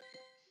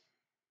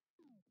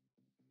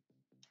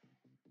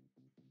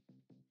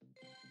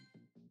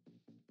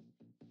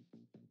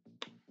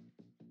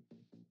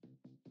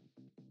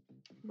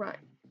 Right.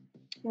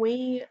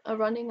 We are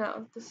running out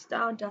of the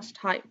Stardust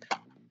hype.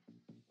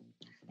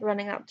 We're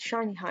running out of the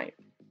shiny hype.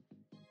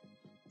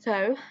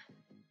 So,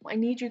 what I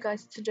need you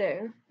guys to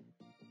do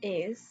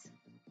is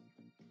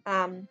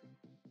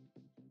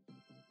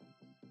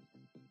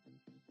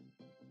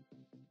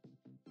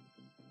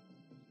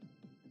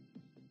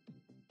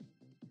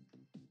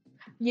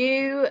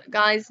you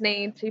guys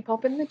need to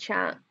pop in the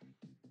chat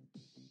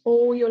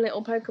all your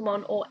little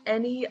Pokemon or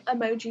any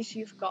emojis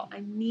you've got.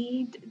 I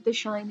need the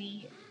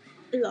shiny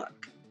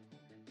luck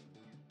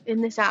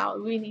in this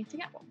hour. We need to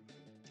get one.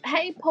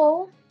 Hey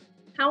Paul,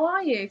 how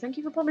are you? Thank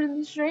you for popping in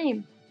the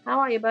stream. How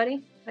are you,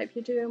 buddy? Hope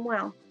you're doing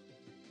well.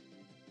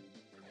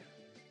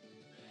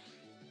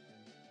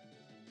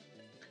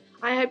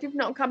 I hope you've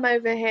not come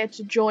over here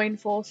to join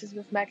forces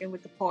with Megan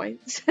with the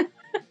points.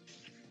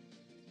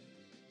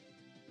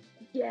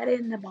 Get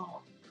in the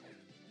ball.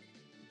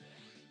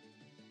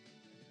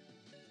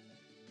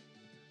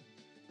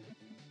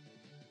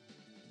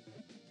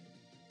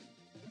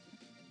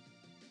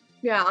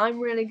 Yeah, I'm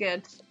really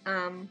good.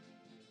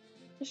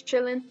 Just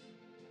chilling,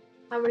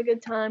 having a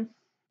good time.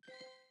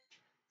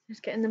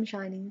 Just getting them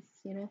shinies,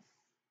 you know.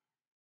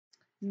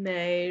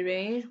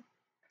 Maybe.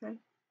 Okay.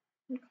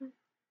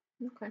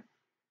 Okay.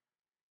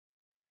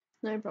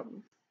 No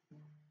problem.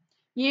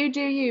 You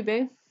do you,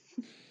 boo.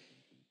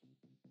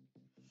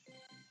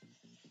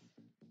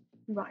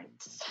 Right.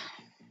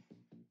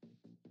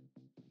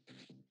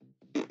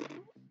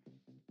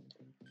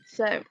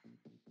 So,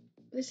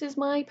 this is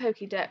my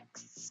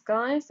Pokédex,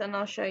 guys, and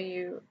I'll show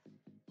you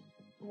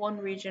one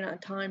region at a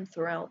time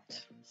throughout.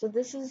 So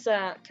this is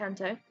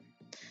Kanto.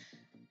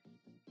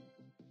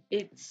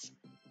 It's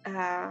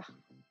bare.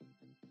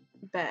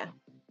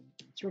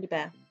 It's really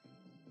bare.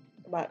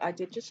 But I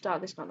did just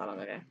start this not that long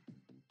ago.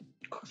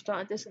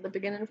 Started this at the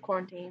beginning of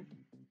quarantine.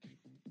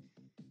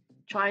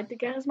 Tried to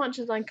get as much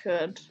as I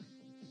could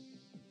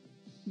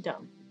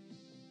done.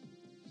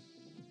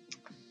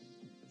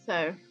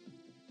 So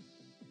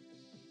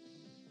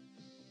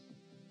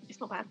it's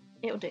not bad.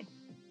 It'll do.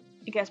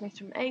 It gets me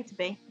from A to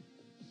B.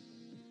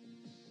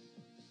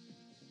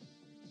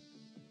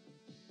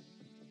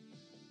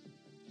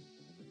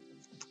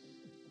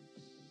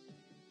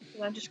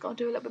 So I've just got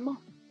to do a little bit more.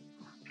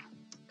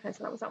 Okay,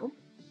 so that was that one.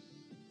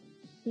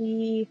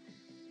 The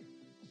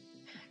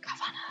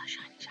Carvanha,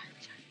 shiny.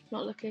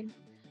 Not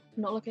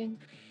looking.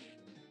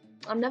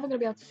 I'm never going to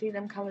be able to see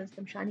them colours,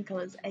 them shiny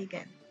colours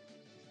again.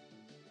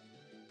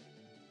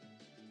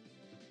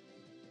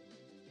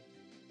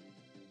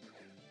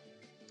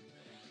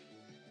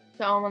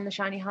 So I'm on the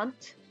shiny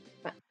hunt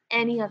for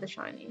any other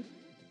shiny.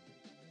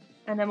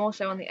 And I'm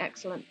also on the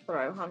excellent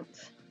throw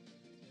hunt.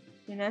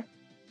 You know?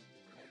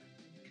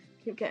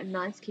 Keep getting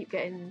nice, keep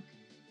getting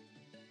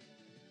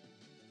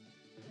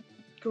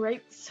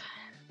grapes.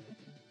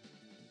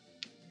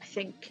 I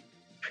think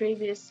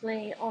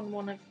previously on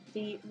one of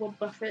the Wood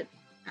Buffet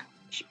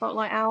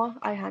Spotlight Hour,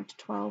 I had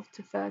 12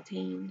 to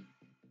 13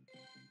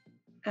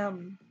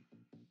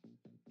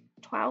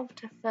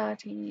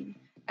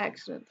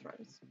 excellent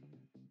throws.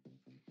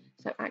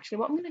 So actually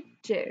what I'm going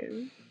to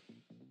do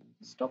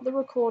is stop the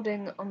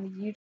recording on the